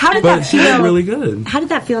her. How did But that she feel? did really good. How did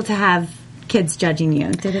that feel to have kids judging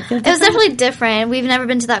you? Did it feel It was definitely different. We've never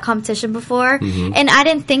been to that competition before, and I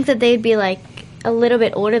didn't think that they'd be like a little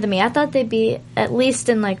bit older than me. I thought they'd be at least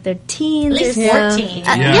in like their teens. At least or 14.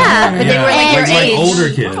 Yeah, but they were like your like age. older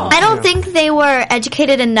kids. I don't think they were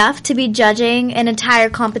educated enough to be judging an entire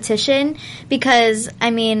competition because, I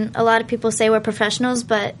mean, a lot of people say we're professionals,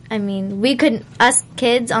 but, I mean, us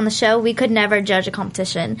kids on the show, we could never judge a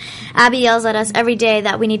competition. Abby yells at us every day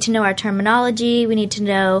that we need to know our terminology, we need to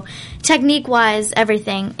know technique-wise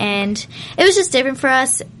everything, and it was just different for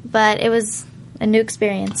us, but it was a new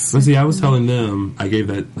experience. But see, I was telling them, I gave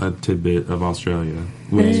that a tidbit of Australia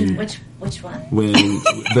when Which one? when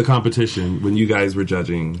the competition, when you guys were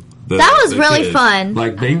judging. That was the really kids. fun.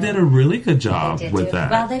 Like they did a really good job They did with do. that.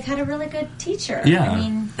 Well, they've had a really good teacher. Yeah. I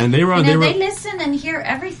mean, And they were you know, they were they listen and hear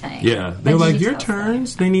everything. yeah. They were Like like, she your tells them.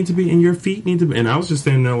 turns, they need to be, and your feet need to be. And I was just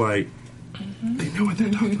standing there like, they know what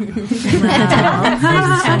they're talking about.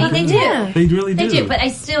 Tony, they do. They really do. They do, but I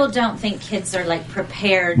still don't think kids are like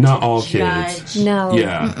prepared Not to all judge kids. No,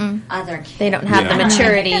 Yeah. other kids. they don't have Yeah. the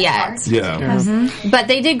maturity That's yet. hard. Yeah. But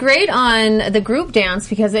they did great on the group dance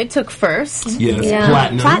because they took first. Yes. Yeah.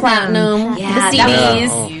 Platinum. Platinum. Yeah, the that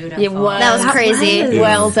CDs. was beautiful. It was. That was crazy.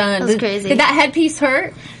 Well done. That was crazy. Did that headpiece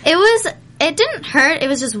hurt? It didn't hurt, it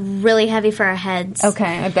was just really heavy for our heads. Okay,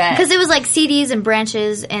 I bet. Because it was like CDs and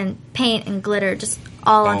branches and paint and glitter just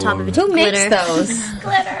all on top of each Who other. makes those?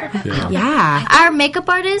 Glitter. Yeah. Our makeup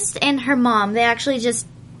artist and her mom, they actually just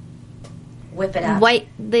Whip it up.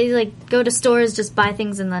 they like go to stores, just buy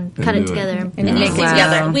things and then cut do it it. together. And You make see, it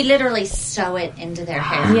together. we literally sew it into their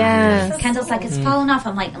hair. Yes. Kendall's like, it's falling off.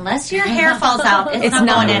 I'm like, unless your hair falls out, it's not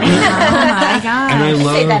not. going anywhere. And I I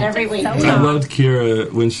say that loved, every week. I loved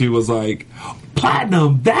Kira when she was like,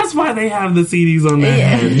 Platinum, that's why they have the CDs on their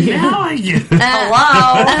head. Now I get it.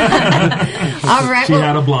 All right. She well,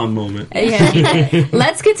 had a blonde moment. yeah.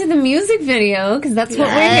 Let's get to the music video because that's what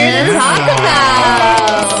we're here to talk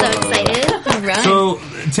about. So excited. All right. So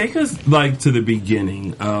take us like to the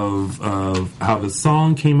beginning of how the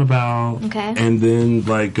song came about, Okay. and then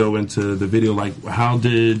like go into the video. Like, how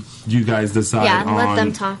did you guys decide Yeah, on let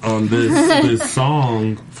them talk. on this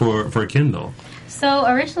song for Kendall? So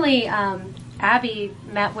originally, Abby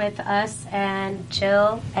met with us and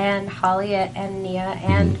Jill and Holly and Nia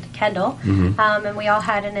and Kendall, and we all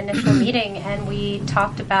had an initial meeting, and we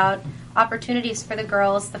talked about opportunities for the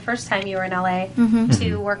girls the first time you were in LA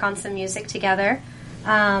to work on some music together.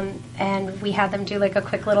 And we had them do like a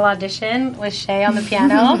quick little audition with Shay on the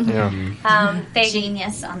piano.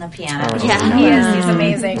 Genius on the piano. He's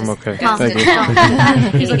amazing. I'm okay.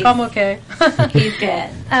 Thank you. He's like, I'm okay. He's good.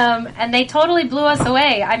 And they totally blew us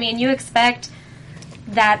away. I mean, you expect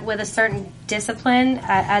that with a certain discipline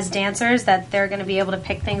as dancers that they're going to be able to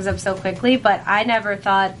pick things up so quickly, but I never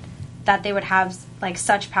thought that they would have like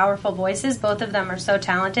such powerful voices. Both of them are so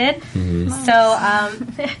talented. So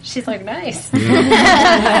she's like, nice.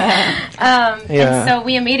 And so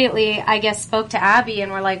we immediately, I guess, spoke to Abby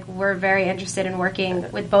and we're like, we're very interested in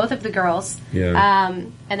working with both of the girls.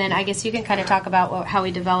 And then I guess you can kind of talk about how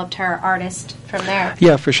we developed her artist from there.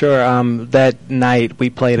 Yeah, for sure. That night we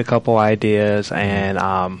played a couple ideas, and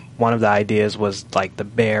one of the ideas was like the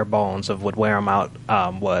bare bones of what Wear 'Em Out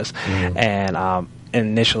was, and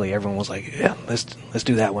initially everyone was like, "Yeah, let's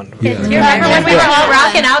do that one." Do you remember when we were all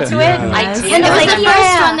rocking out to it? I do. And it was the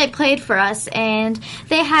first one they played for us, and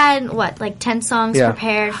they had 10 songs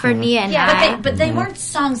prepared for Nia and I. But they weren't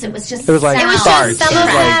songs. It was just it was like sounds. some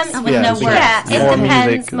of them with no words. Yeah, it more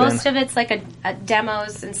depends. music Most of it's like a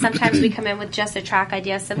demos, and sometimes we come in with just a track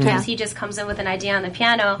idea. Sometimes he just comes in with an idea on the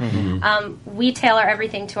piano. We tailor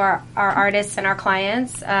everything to our artists and our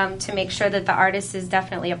clients to make sure that the artist is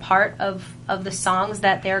definitely a part of the songs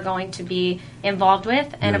that they're going to be involved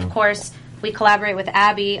with. And of course, we collaborate with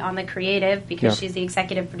Abby on the creative because she's the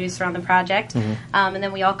executive producer on the project. And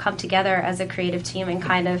then we all come together as a creative team and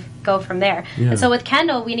kind of go from there. And so with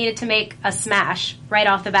Kendall, we needed to make a smash right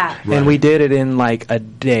off the bat. And we did it in like a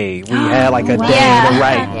day. We had like a day to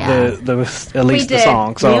write at least the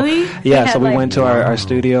song. So so we went to our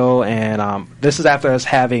studio, and this is after us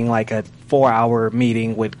having like a 4-hour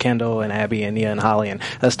meeting with Kendall and Abby and Nia and Holly, and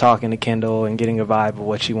us talking to Kendall and getting a vibe of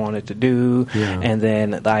what she wanted to do. And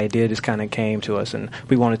then the idea just kind of came to us, and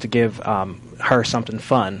we wanted to give her something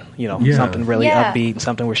fun, something really upbeat,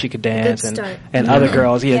 something where she could dance, and other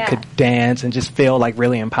girls could dance and just feel like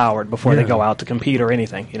really empowered before they go out to compete or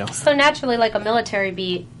anything. So naturally, like a military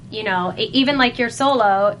beat, even like your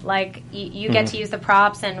solo, like you get to use the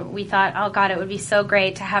props, and we thought, oh God, it would be so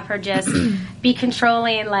great to have her just be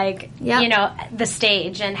controlling the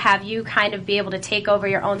stage and have you kind of be able to take over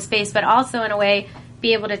your own space, but also in a way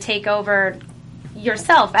be able to take over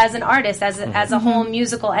yourself as an artist, as a whole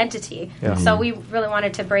musical entity. So we really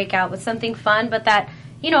wanted to break out with something fun, but that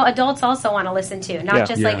adults also want to listen to, not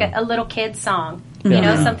just like a little kid song,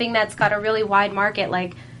 something that's got a really wide market.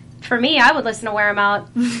 Like for me, I would listen to Wear 'Em Out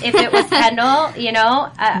if it was Kendall.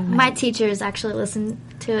 My teachers actually listened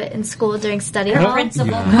to it in school during study hall.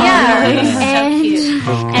 Principal,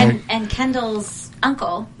 and Kendall's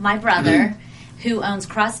uncle, my brother, who owns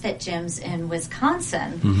CrossFit gyms in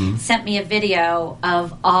Wisconsin, sent me a video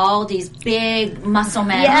of all these big muscle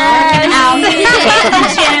men working out in the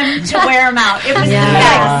gym to Wear 'em out. It was the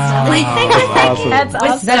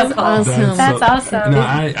best. That's awesome. That's awesome. No,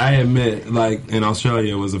 I admit, like in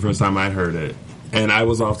Australia was the first time I heard it, and I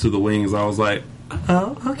was off to the wings. I was like,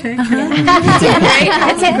 oh, okay.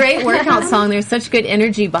 It's a great workout song. There's such good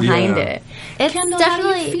energy behind it. It's Kendall,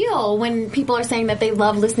 definitely. how do you feel when people are saying that they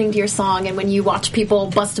love listening to your song and when you watch people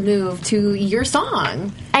bust a move to your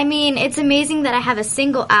song? I mean, it's amazing that I have a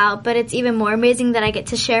single out, but it's even more amazing that I get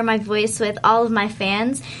to share my voice with all of my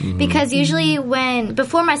fans. Because usually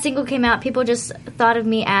before my single came out, people just thought of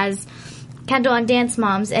me as Kendall on Dance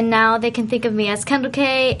Moms, and now they can think of me as Kendall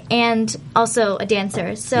K and also a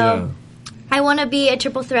dancer. So I want to be a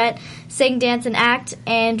triple threat, sing, dance, and act.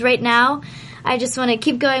 And right now, I just want to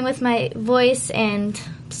keep going with my voice and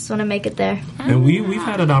just want to make it there. And we've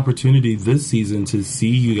had an opportunity this season to see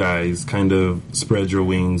you guys kind of spread your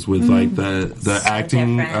wings with like the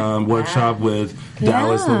acting workshop with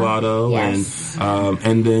Dallas Lovato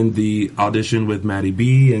and then the audition with Maddie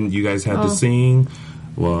B, and you guys had to sing.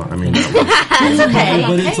 Well, I mean, it's okay.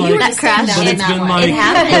 But it's like, but it's been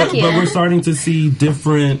like, but we're starting to see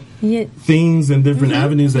different things and different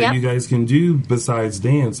avenues that you guys can do besides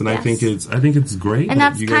dance, and I think it's great. And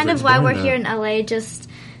that's kind of why we're here in LA, just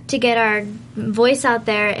to get our voice out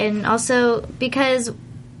there, and also because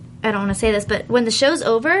I don't want to say this, but when the show's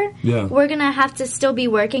over, we're going to have to still be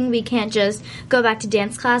working. We can't just go back to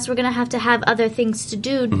dance class. We're going to have other things to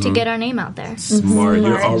do to get our name out there. Smart.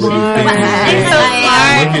 You're already thinking.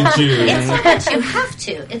 Look at you. It's not that you have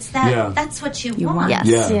to. It's that that's what you want.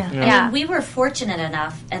 Yes. I mean, we were fortunate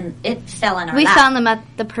enough, and it fell in our lap. We found them at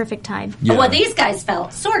the perfect time. Well, these guys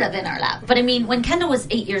fell sort of in our lap. But I mean, when Kendall was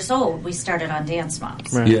 8 years old, we started on Dance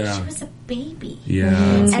Moms. Right. She was a baby.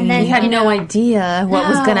 And then you had no idea what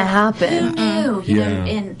was going to happen. Who knew?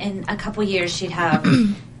 In a couple years, she'd have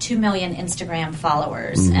 2 million Instagram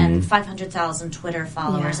followers and 500,000 Twitter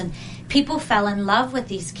followers, and people fell in love with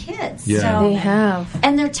these kids. So, they have,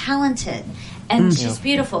 and they're talented, and she's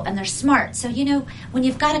beautiful, and they're smart. So when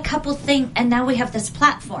you've got a couple things, and now we have this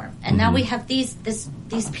platform, and now we have these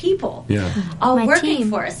people all working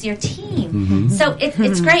for us, your team. So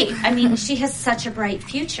it's great. I mean, she has such a bright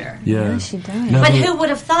future. she does. But who would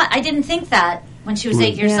have thought? I didn't think that when she was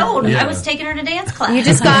 8 years old. I was taking her to dance class. You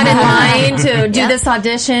just got in line to do this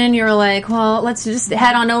audition. You were like, well, let's just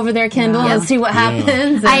head on over there, Kendall, and see what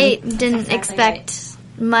happens. I didn't expect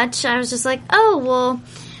much. I was just like, oh, well,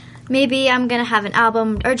 maybe I'm going to have an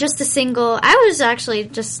album or just a single. I was actually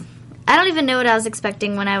I don't even know what I was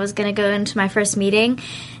expecting when I was going to go into my first meeting.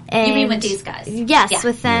 And you mean with these guys? Yes,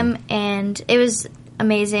 with them. And it was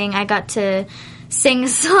amazing. I got to sing a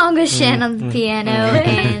song with Shan on the piano,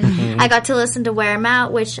 and I got to listen to Wear 'Em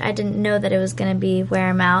Out, which I didn't know that it was going to be Wear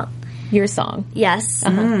 'Em Out. Your song. Yes.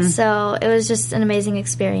 So it was just an amazing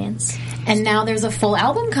experience. And now there's a full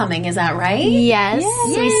album coming, is that right? Yes.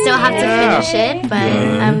 We still have to finish it, but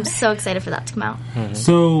I'm so excited for that to come out.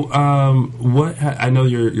 So, I know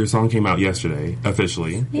your song came out yesterday,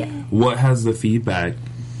 officially. Yeah. What has the feedback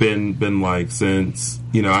been like since,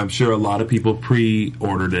 I'm sure a lot of people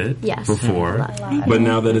pre-ordered it before, but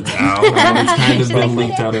now that it's out, and it's kind of been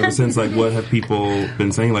leaked out ever since, like, what have people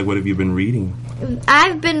been saying? Like, what have you been reading?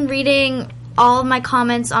 I've been reading all of my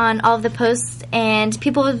comments on all of the posts, and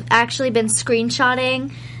people have actually been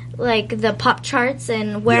screenshotting, like, the pop charts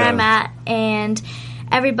and where I'm at, and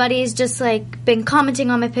everybody's just, like, been commenting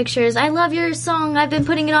on my pictures. I love your song. I've been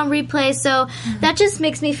putting it on replay. So that just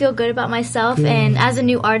makes me feel good about myself. And as a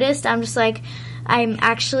new artist, I'm just like, I'm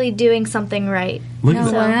actually doing something right. Look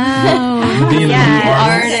at Wow. Being an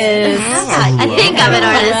artist. I think I'm an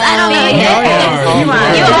artist. I don't know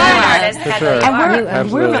yet. You are an artist. For sure.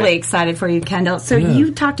 And we're really excited for you, Kendall. So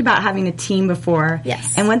you talked about having a team before.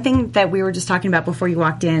 Yes. And one thing that we were just talking about before you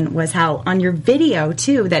walked in was how on your video,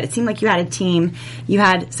 too, that it seemed like you had a team. You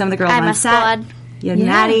had some of the girls on set. Squad. You had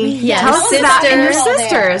Maddie. Yes. Tell us about and your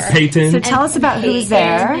sisters. Peyton. So tell us about who's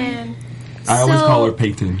there. I always call her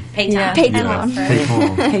Peyton. Peyton. Yeah. Peyton.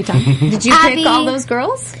 Did you Abby, pick all those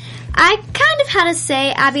girls? I kind of had to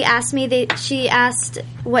say, Abby asked me, she asked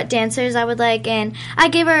what dancers I would like, and I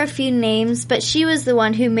gave her a few names, but she was the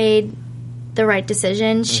one who made the right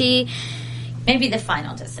decision. Maybe the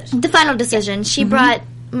final decision. The final decision. She brought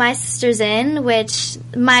my sisters in, which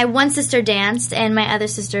my one sister danced, and my other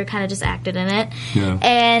sister kind of just acted in it. Yeah.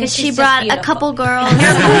 And she brought a couple girls.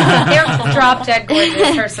 They're drop dead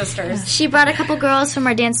gorgeous, her sisters. She brought a couple girls from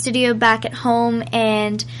our dance studio back at home,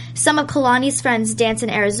 and some of Kalani's friends dance in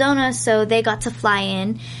Arizona, so they got to fly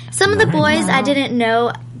in. Some of the boys I didn't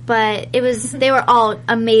know, but they were all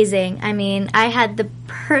amazing. I mean, I had the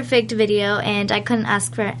perfect video, and I couldn't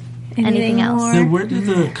ask for anything else. So where did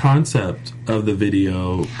the concept of the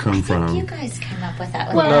video come from? You guys came up with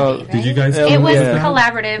that. Well, Abby, right? Did you guys? It was that?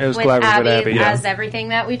 collaborative It was with collaborative with Abby, Abby, as everything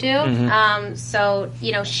that we do. So,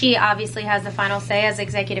 she obviously has the final say as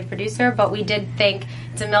executive producer, but we did think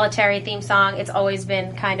it's a military theme song. It's always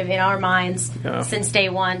been kind of in our minds since day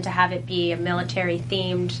one to have it be a military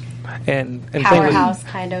themed and powerhouse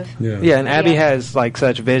kind of. Yeah, and Abby has like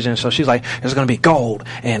such vision, so she's like, "There's going to be gold,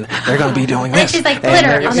 and they're going to be doing this." She's like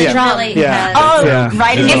glitter on the drum. Right in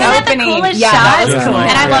the Isn't that the opening. coolest Yeah, shot? that was cool.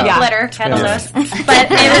 And I love glitter, Kendall knows.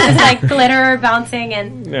 But it was just like glitter bouncing,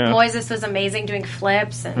 and Moises was amazing doing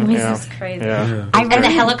flips, and it was just crazy. And the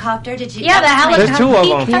helicopter, did you? Yeah, the helicopter. There's two of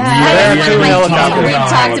them. Yeah. There are two helicopters. We've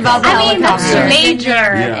talked about the helicopter.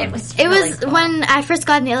 Major. It was when I first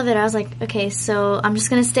got in the elevator, I was like, okay, so I'm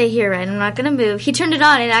just going to stay here, right? I'm not going to move. He turned it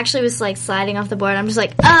on, and it actually was like sliding off the board. I'm just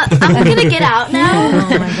like, I'm going to get out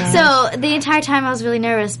now. So the entire time I was really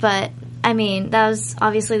nervous, but I mean, that was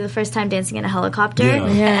obviously the first time dancing in a helicopter.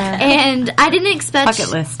 And I didn't expect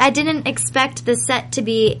Bucket list. I didn't expect the set to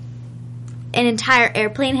be an entire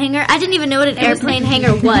airplane hangar. I didn't even know what an airplane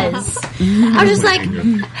hangar was. I was just like,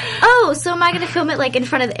 oh, so am I going to film it like in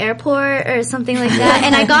front of the airport or something like that?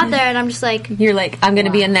 And I got there and I'm just like, You're like, I'm going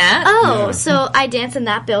to be in that? oh, so I dance in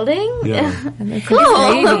that building? Yeah. Cool.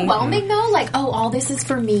 Overwhelming though, like, oh, all this is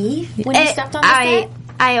for me when you stepped on the set?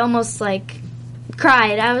 I almost like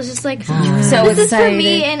cried. I was just like, So this is for excited.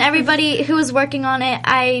 me, and everybody who was working on it,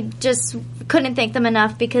 I just couldn't thank them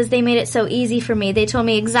enough because they made it so easy for me. They told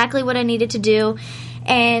me exactly what I needed to do,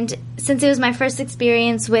 and since it was my first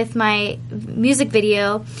experience with my music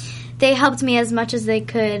video, they helped me as much as they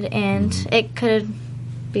could, and it could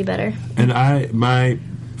be better. And my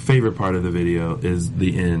favorite part of the video is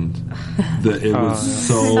the end. It was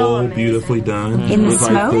so beautifully done. In the With, like,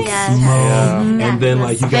 smoke? the Yes. smoke. And then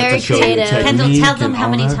like you got Very to show creative. your technique. Kendall, tell them and how all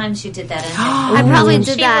many that. times you did that. I probably did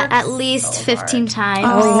She that works at least 15 times.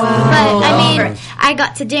 Oh, wow. But I mean, I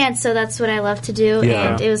got to dance, so that's what I love to do,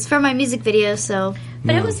 Yeah. and it was for my music video, so...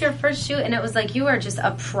 But it was your first shoot, and it was like you were just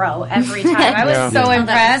a pro every time. I was so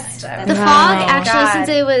impressed. The fog, actually, God. since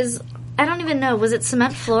it was... I don't even know. Was it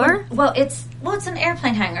cement floor? Well, it's an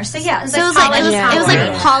airplane hangar. So yeah, so it was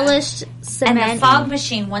like polished cement. And the fog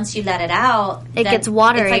machine, once you let it out, it gets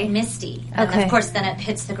watery. It's like misty. And of course, then it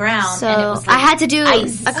hits the ground. So and it was like I had to do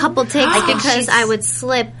ice. a couple takes because I would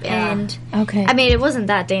slip. And I mean, it wasn't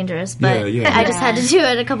that dangerous, but I just had to do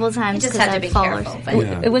it a couple of times because I'd fall.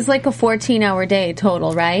 It was like a 14-hour day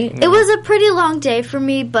total, right? It was a pretty long day for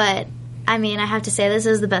me, but I mean, I have to say this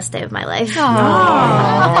is the best day of my life. So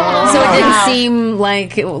it didn't seem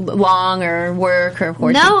like long or work or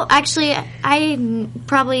 14? No, actually, I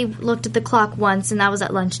probably looked at the clock once, and that was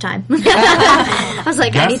at lunchtime. I was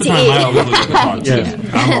like, I need to eat.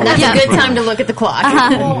 That's a good time to look at the clock.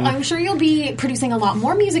 Well, I'm sure you'll be producing a lot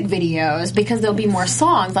more music videos because there'll be more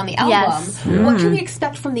songs on the album. Yes. What can we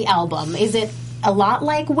expect from the album? Is it a lot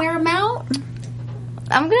like Wear 'Em Out?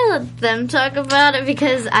 I'm gonna let them talk about it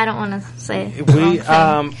because I don't want to say it.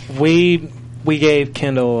 We gave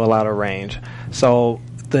Kendall a lot of range. So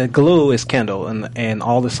the glue is Kendall, and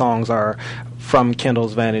all the songs are from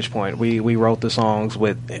Kendall's vantage point. We wrote the songs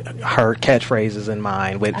with her catchphrases in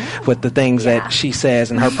mind, with the things that she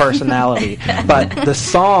says and her personality. But the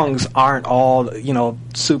songs aren't all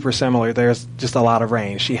super similar. There's just a lot of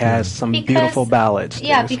range. She has some beautiful ballads.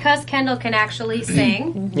 Yeah, because Kendall can actually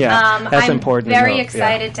sing. That's I'm important. Very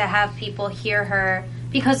excited to have people hear her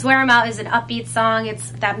because "Wear 'Em Out" is an upbeat song.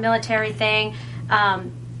 It's that military thing.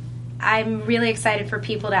 I'm really excited for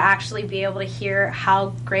people to actually be able to hear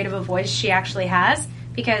how great of a voice she actually has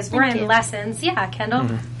because we're in lessons. Yeah, Kendall,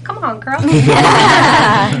 come on, girl.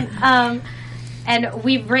 And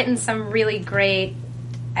we've written some really great,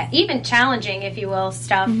 even challenging, if you will,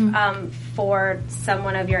 stuff for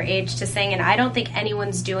someone of your age to sing. And I don't think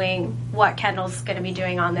anyone's doing what Kendall's going to be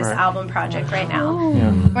doing on this album project right now.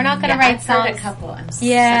 We're not going to write songs. I've heard a couple. I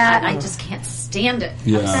just can't stand it.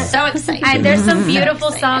 I'm so excited. There's some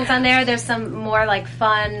beautiful songs on there. There's some more like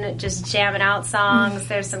fun, just jamming out songs.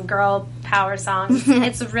 There's some girl power songs.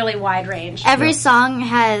 It's a really wide range. Every song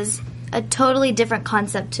has a totally different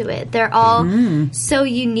concept to it. They're all so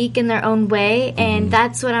unique in their own way, and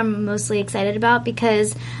that's what I'm mostly excited about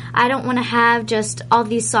because I don't want to have just all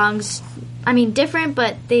these songs, I mean, different,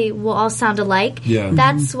 but they will all sound alike.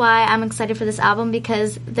 That's why I'm excited for this album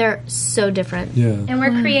because they're so different. And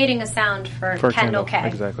we're creating a sound for Kendall K.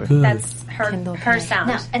 Exactly. That's her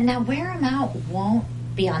sound. Now Wear 'Em Out won't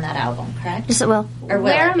be on that album, correct? Yes, it will. Or will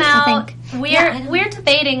Wear it? 'Em Out. We're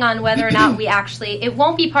debating on whether or not we actually. It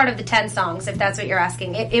won't be part of the 10 songs, if that's what you're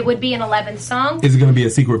asking. It would be an 11th song. Is it going to be a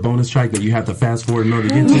secret bonus track that you have to fast forward in order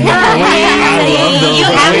to get to? You have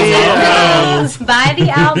to buy the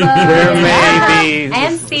album. There may be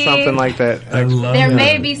and see. something like that. There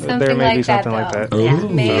may be something like that. Yeah,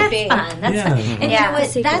 maybe. That's fun. That's fun. And you know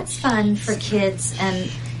what? That's fun for kids.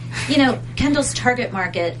 And Kendall's target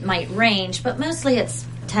market might range, but mostly it's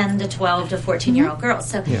 10 to 12 to 14-year-old girls.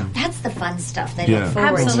 So that's the fun stuff they look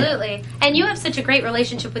forward to. Absolutely. And you have such a great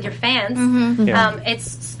relationship with your fans.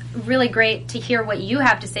 It's really great to hear what you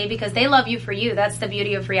have to say because they love you for you. That's the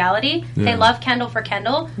beauty of reality. They love Kendall for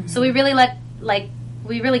Kendall. So we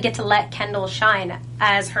really get to let Kendall shine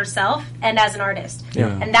as herself and as an artist.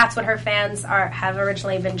 And that's what her fans have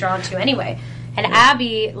originally been drawn to anyway. And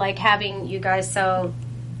Abby, having you guys so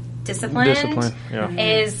disciplined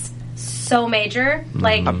is so major.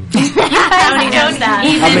 Tony knows that.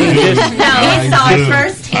 He saw it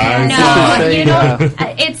firsthand.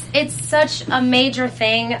 It's such a major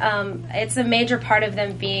thing. It's a major part of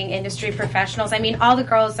them being industry professionals. I mean, all the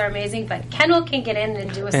girls are amazing, but Kendall can get in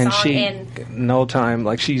and do a song in no time.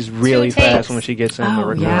 She's really fast when she gets in the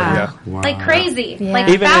record. Like crazy. Even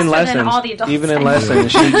faster in lessons, than all the adults. Even in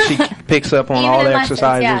lessons, she picks up on all the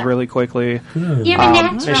exercises really quickly.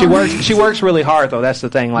 And she works really hard though. That's the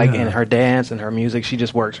thing. In her dance and her music, she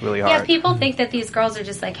just works really hard. Yeah, people think that these girls are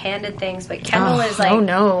just handed things, but Kendall is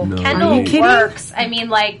no. Kendall works. I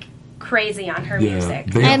mean, crazy on her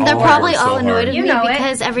music. And they're probably all annoyed at me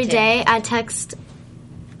because every day I text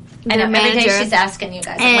their manager. Every day she's asking you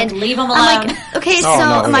guys, and leave them alone. I'm like, okay,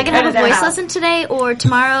 am I going to have a voice lesson today or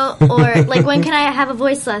tomorrow? Or, when can I have a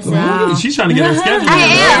voice lesson? Wow. She's trying to get her schedule. I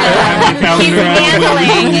am. She's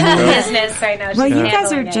handling business right now. Well, you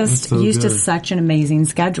guys are just used to such an amazing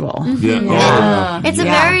schedule. It's a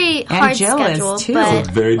very hard schedule. Is too. But it's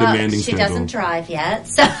a very demanding she schedule. doesn't drive yet,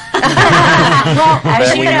 so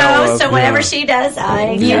as you know, so whatever she does,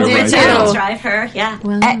 I drive her. Yeah.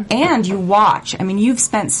 And you watch. I mean, you've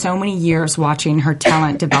spent so many years watching her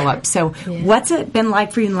talent develop. So what's it been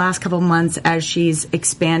like for you in the last couple of months as she's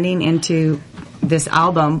expanding into this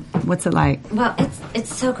album? What's it like? Well,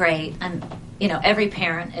 it's so great. And, every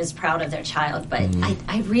parent is proud of their child. But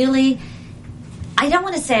I I don't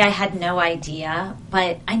want to say I had no idea,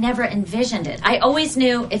 but I never envisioned it. I always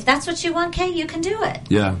knew if that's what you want, Kay, you can do it.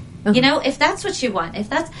 Yeah. You know, if that's what you want, if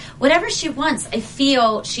that's whatever she wants, I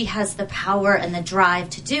feel she has the power and the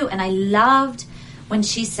drive to do. And I loved when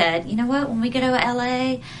she said, you know what, when we go to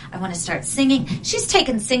LA, I want to start singing. She's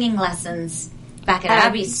taken singing lessons back at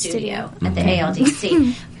Abby's studio at the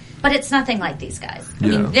ALDC. But it's nothing like these guys. I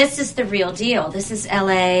mean, this is the real deal. This is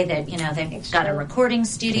LA. That they've got a recording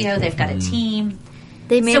studio. They've got a team.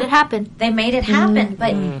 They made it happen. They made it happen.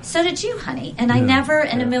 But so did you, honey. And I never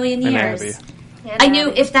in a million years. I knew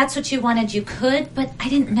if that's what you wanted, you could, but I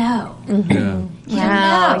didn't know. You don't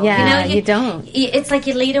know. Yeah, you don't. It's like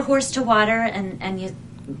you lead a horse to water and you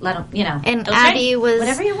let them, And Abby was...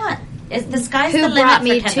 whatever you want. The sky's the who limit brought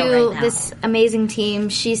me for Kendall to right now. this amazing team.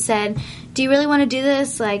 She said, do you really want to do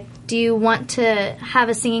this? Like, do you want to have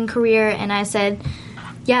a singing career? And I said,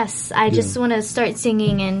 yes, I just want to start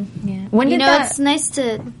singing. And, When did that, it's nice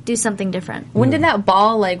to do something different. When did that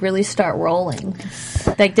ball, like, really start rolling?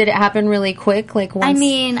 Like, did it happen really quick? Like, once? I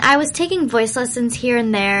mean, I was taking voice lessons here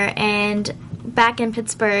and there, and back in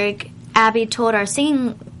Pittsburgh, Abby told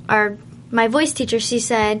my voice teacher, she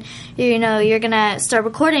said, you're going to start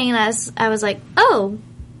recording, and I was like, oh,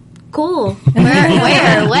 cool.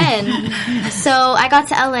 Where? When? So I got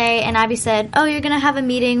to LA, and Abby said, oh, you're going to have a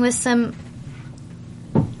meeting with some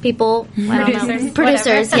people.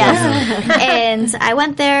 Producers, yes. And I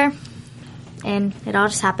went there, and it all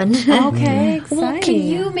just happened. Okay, exciting. Well, can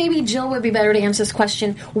you, maybe Jill would be better to answer this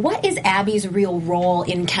question. What is Abby's real role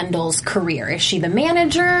in Kendall's career? Is she the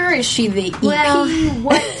manager? Is she the EP? Well,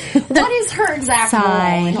 what is her exact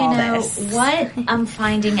role in all this? What I'm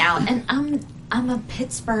finding out, and I'm a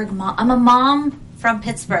Pittsburgh mom. I'm a mom from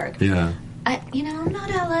Pittsburgh. Yeah. I'm not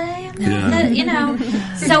LA. I'm not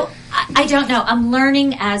So I don't know. I'm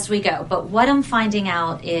learning as we go. But what I'm finding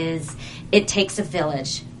out is it takes a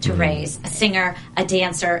village to raise a singer, a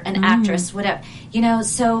dancer, an actress, whatever.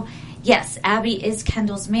 So yes, Abby is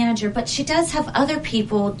Kendall's manager, but she does have other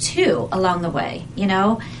people too along the way.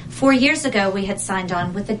 4 years ago we had signed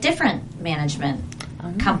on with a different management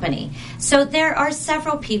company. So there are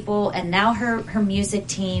several people, and now her music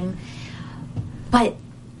team, but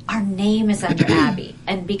our name is under Abby.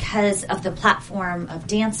 And because of the platform of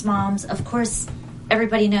Dance Moms, of course,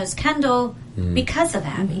 everybody knows Kendall because of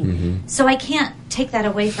Abby. So I can't take that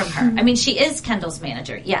away from her. I mean, she is Kendall's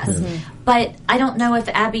manager, yes. But I don't know if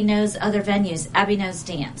Abby knows other venues. Abby knows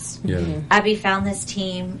dance. Abby found this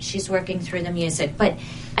team. She's working through the music. But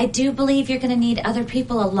I do believe you're going to need other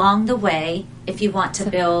people along the way if you want to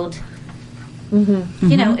build,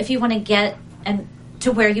 if you want to get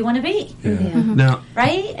to where you want to be. Now,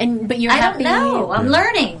 right? But you're happy. I don't know. I'm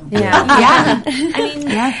learning. Yeah. I mean,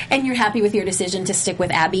 and you're happy with your decision to stick with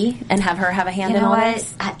Abby and have her have a hand in all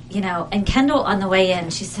this? And Kendall on the way in,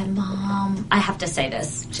 she said, Mom, I have to say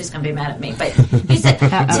this. She's going to be mad at me. But you said,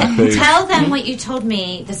 tell them what you told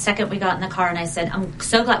me the second we got in the car. And I said, I'm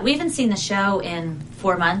so glad. We haven't seen the show in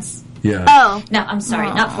 4 months. Yeah. Oh. No, I'm sorry,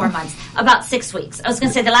 not 4 months. About 6 weeks. I was going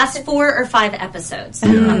to say the last 4 or 5 episodes.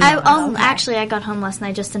 Actually, I got home last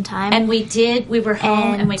night just in time. And we were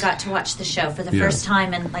home and we got to watch the show for the first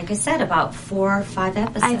time. And like I said, about 4 or 5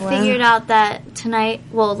 episodes. I figured out that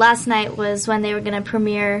last night was when they were going to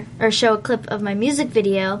premiere or show a clip of my music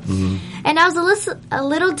video. And I was a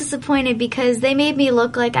little disappointed because they made me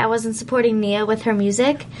look like I wasn't supporting Nia with her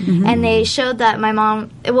music. And they showed that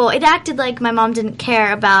it acted like my mom didn't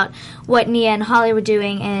care about what Nia and Holly were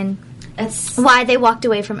doing and why they walked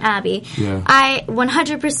away from Abby. I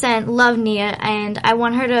 100% love Nia, and I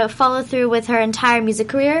want her to follow through with her entire music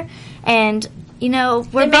career. And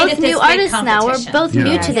we're both new artists now. We're both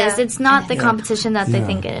new to this. It's not the competition that they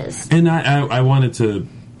think it is. And I wanted to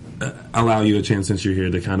allow you a chance, since you're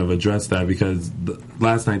here, to kind of address that, because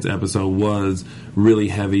last night's episode was really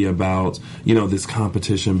heavy about this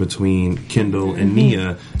competition between Kendall and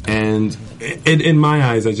Nia, and in my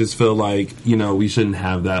eyes, I just feel like we shouldn't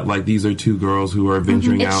have that. Like, these are two girls who are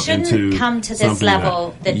venturing out into it shouldn't come to this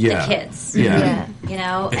level. The kids,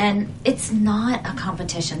 and it's not a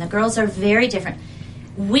competition. The girls are very different.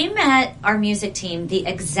 We met our music team the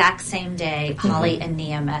exact same day Holly and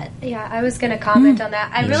Nia met. Yeah, I was going to comment on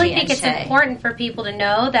that. I really think it's important for people to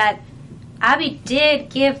know that Abby did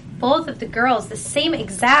give both of the girls the same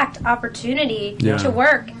exact opportunity to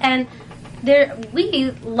work. And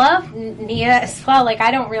we love Nia as well. Like,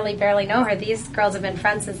 I don't really barely know her. These girls have been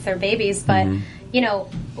friends since they're babies, but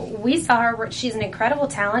we saw her. She's an incredible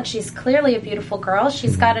talent. She's clearly a beautiful girl.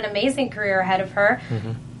 She's got an amazing career ahead of her.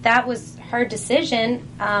 that was her decision,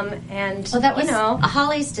 and that was you know,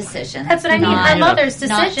 Holly's decision. That's what I mean. Her mother's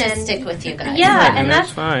decision. Not to stick with you guys. Yeah, and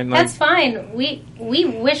that's fine. That's fine. We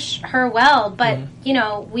wish her well, but you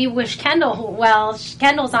know, we wish Kendall well.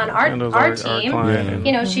 Kendall's on our team. Client.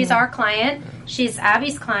 You know, she's our client. She's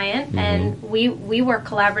Abby's client, and we work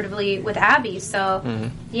collaboratively with Abby. So,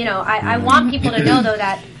 you know, I want people to know though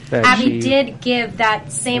that Abby did give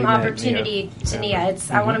that same opportunity to Nia.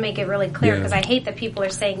 I want to make it really clear because I hate that people are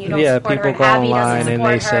saying you don't support her. People go Abby online doesn't and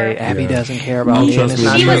support they say her. Abby doesn't care about me.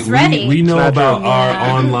 She was ready. We know about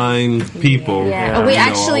our online people. Yeah. We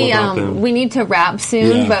actually we need to wrap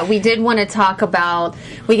soon, but we did want to talk about.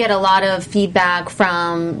 We get a lot of feedback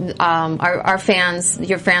from our fans,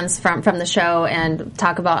 your fans from the show, and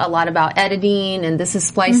talk about a lot about editing and this is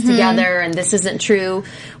spliced together and this isn't true.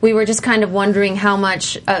 We were just kind of wondering how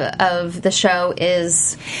much of the show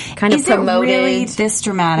is kind of promoted. Is it really this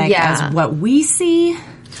dramatic as what we see?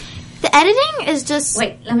 The editing is just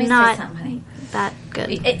let me say something, honey. That good.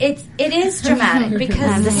 It is dramatic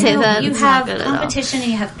because you have competition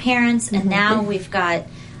and you have parents, and now we've got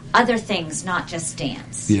other things, not just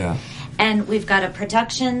dance. Yeah. And we've got a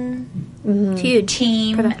production huge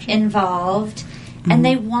team involved. And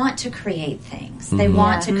they want to create things. They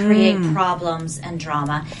want to create problems and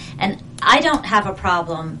drama. And I don't have a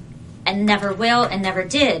problem, and never will, and never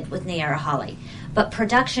did with Nia or Holly. But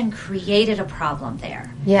production created a problem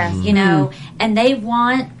there. Yes. You know, and they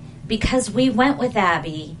want, because we went with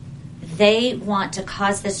Abby, they want to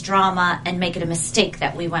cause this drama and make it a mistake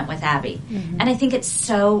that we went with Abby. And I think it's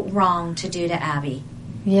so wrong to do to Abby.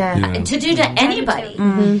 To do to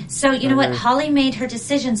anybody. So, you know what? Holly made her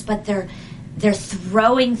decisions, but they're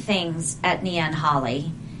throwing things at Nia and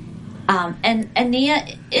Holly. And Nia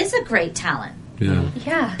is a great talent.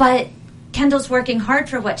 Yeah. But Kendall's working hard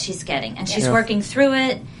for what she's getting, and she's working through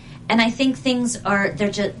it. And I think things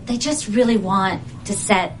they just really want to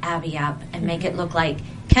set Abby up and make it look like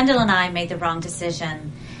Kendall and I made the wrong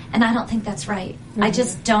decision. And I don't think that's right. I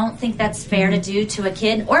just don't think that's fair to do to a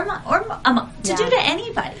kid or to do to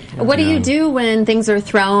anybody. What do you do when things are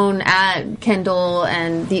thrown at Kendall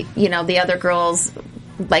and the other girls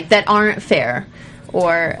like that aren't fair?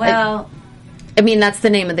 Or I mean, that's the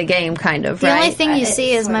name of the game, kind of, the right? only thing you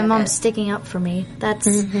see is my mom sticking up for me. That's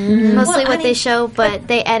mostly what they show, but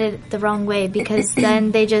they edit it the wrong way because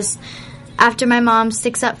then they just, after my mom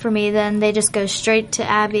sticks up for me, then they just go straight to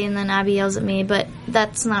Abby, and then Abby yells at me, but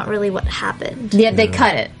that's not really what happened. Yeah, they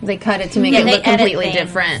cut it. They cut it to make it look completely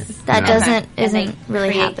different. That isn't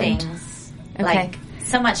really happened. Like,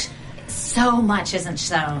 so much isn't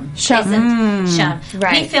shown.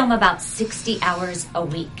 Right. We film about 60 hours a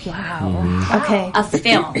week. Wow. Okay. Of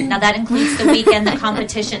film. Now that includes the weekend, the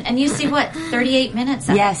competition, and you see 38 minutes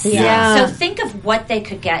of it. Yeah. So think of what they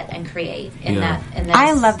could get and create in that.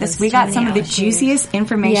 I love this. We got some of the juiciest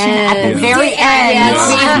information at the very end.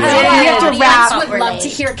 We have to wrap. I would love to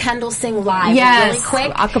hear Kendall sing live really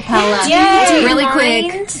quick. Acapella. Really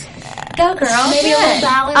quick. Go, girl. Maybe a little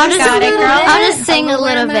ballad. I'll just sing a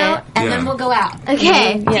little bit. And then we'll go out.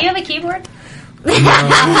 Okay. Do you have a keyboard? We don't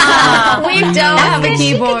have a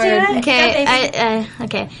keyboard. Okay,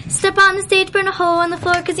 okay. Step on the stage, burn a hole in the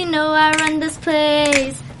floor, cause you know I run this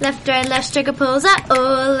place. Left, right, strike a pose,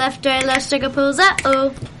 oh. Left, right, strike a pose,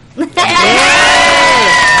 oh.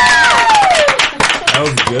 That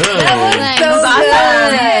was good.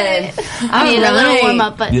 I need a little warm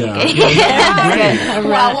up, but okay.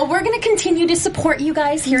 Well, we're going to continue to support you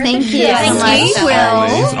guys here. Thank you. Always.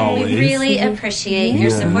 We really appreciate your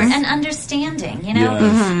support and understanding. You know,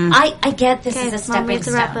 I get this is a stepping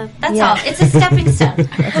stone. That's all. It's a stepping stone.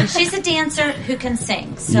 She's a dancer who can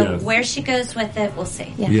sing. So where she goes with it, we'll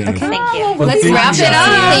see. Okay. Thank you. Well, let's wrap it up.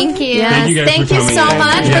 Thank you. Yes. Thank you so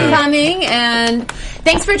much for coming, and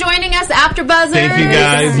thanks for joining us, AfterBuzzers. Thank you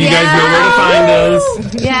guys. You guys know where to find us.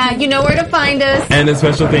 Yeah, you know where to find us. And a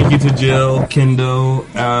special thank you to Jill, Kendall,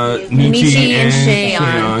 Nietzsche, and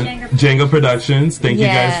Shayon. Django Productions. Thank you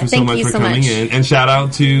guys so much for coming in. And shout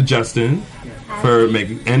out to Justin for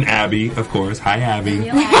making, and Abby, of course. Hi, Abby.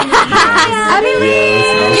 Abby.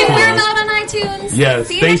 Yes, we're not on iTunes. Yes.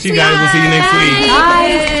 Thanks, you guys. We'll see you next week.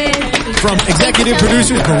 Bye. From executive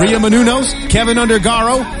producers Maria Menounos, Kevin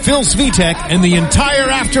Undergaro, Phil Svitek, and the entire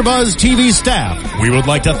AfterBuzz TV staff, we would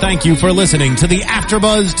like to thank you for listening to the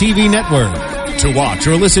AfterBuzz TV network. To watch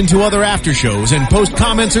or listen to other after shows and post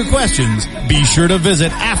comments or questions, be sure to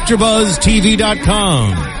visit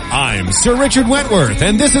AfterBuzzTV.com. I'm Sir Richard Wentworth,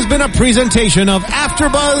 and this has been a presentation of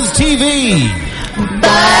AfterBuzz TV.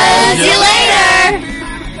 Buzz you later!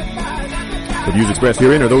 The views expressed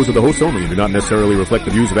herein are those of the hosts only and do not necessarily reflect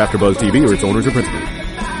the views of AfterBuzz TV or its owners or principals.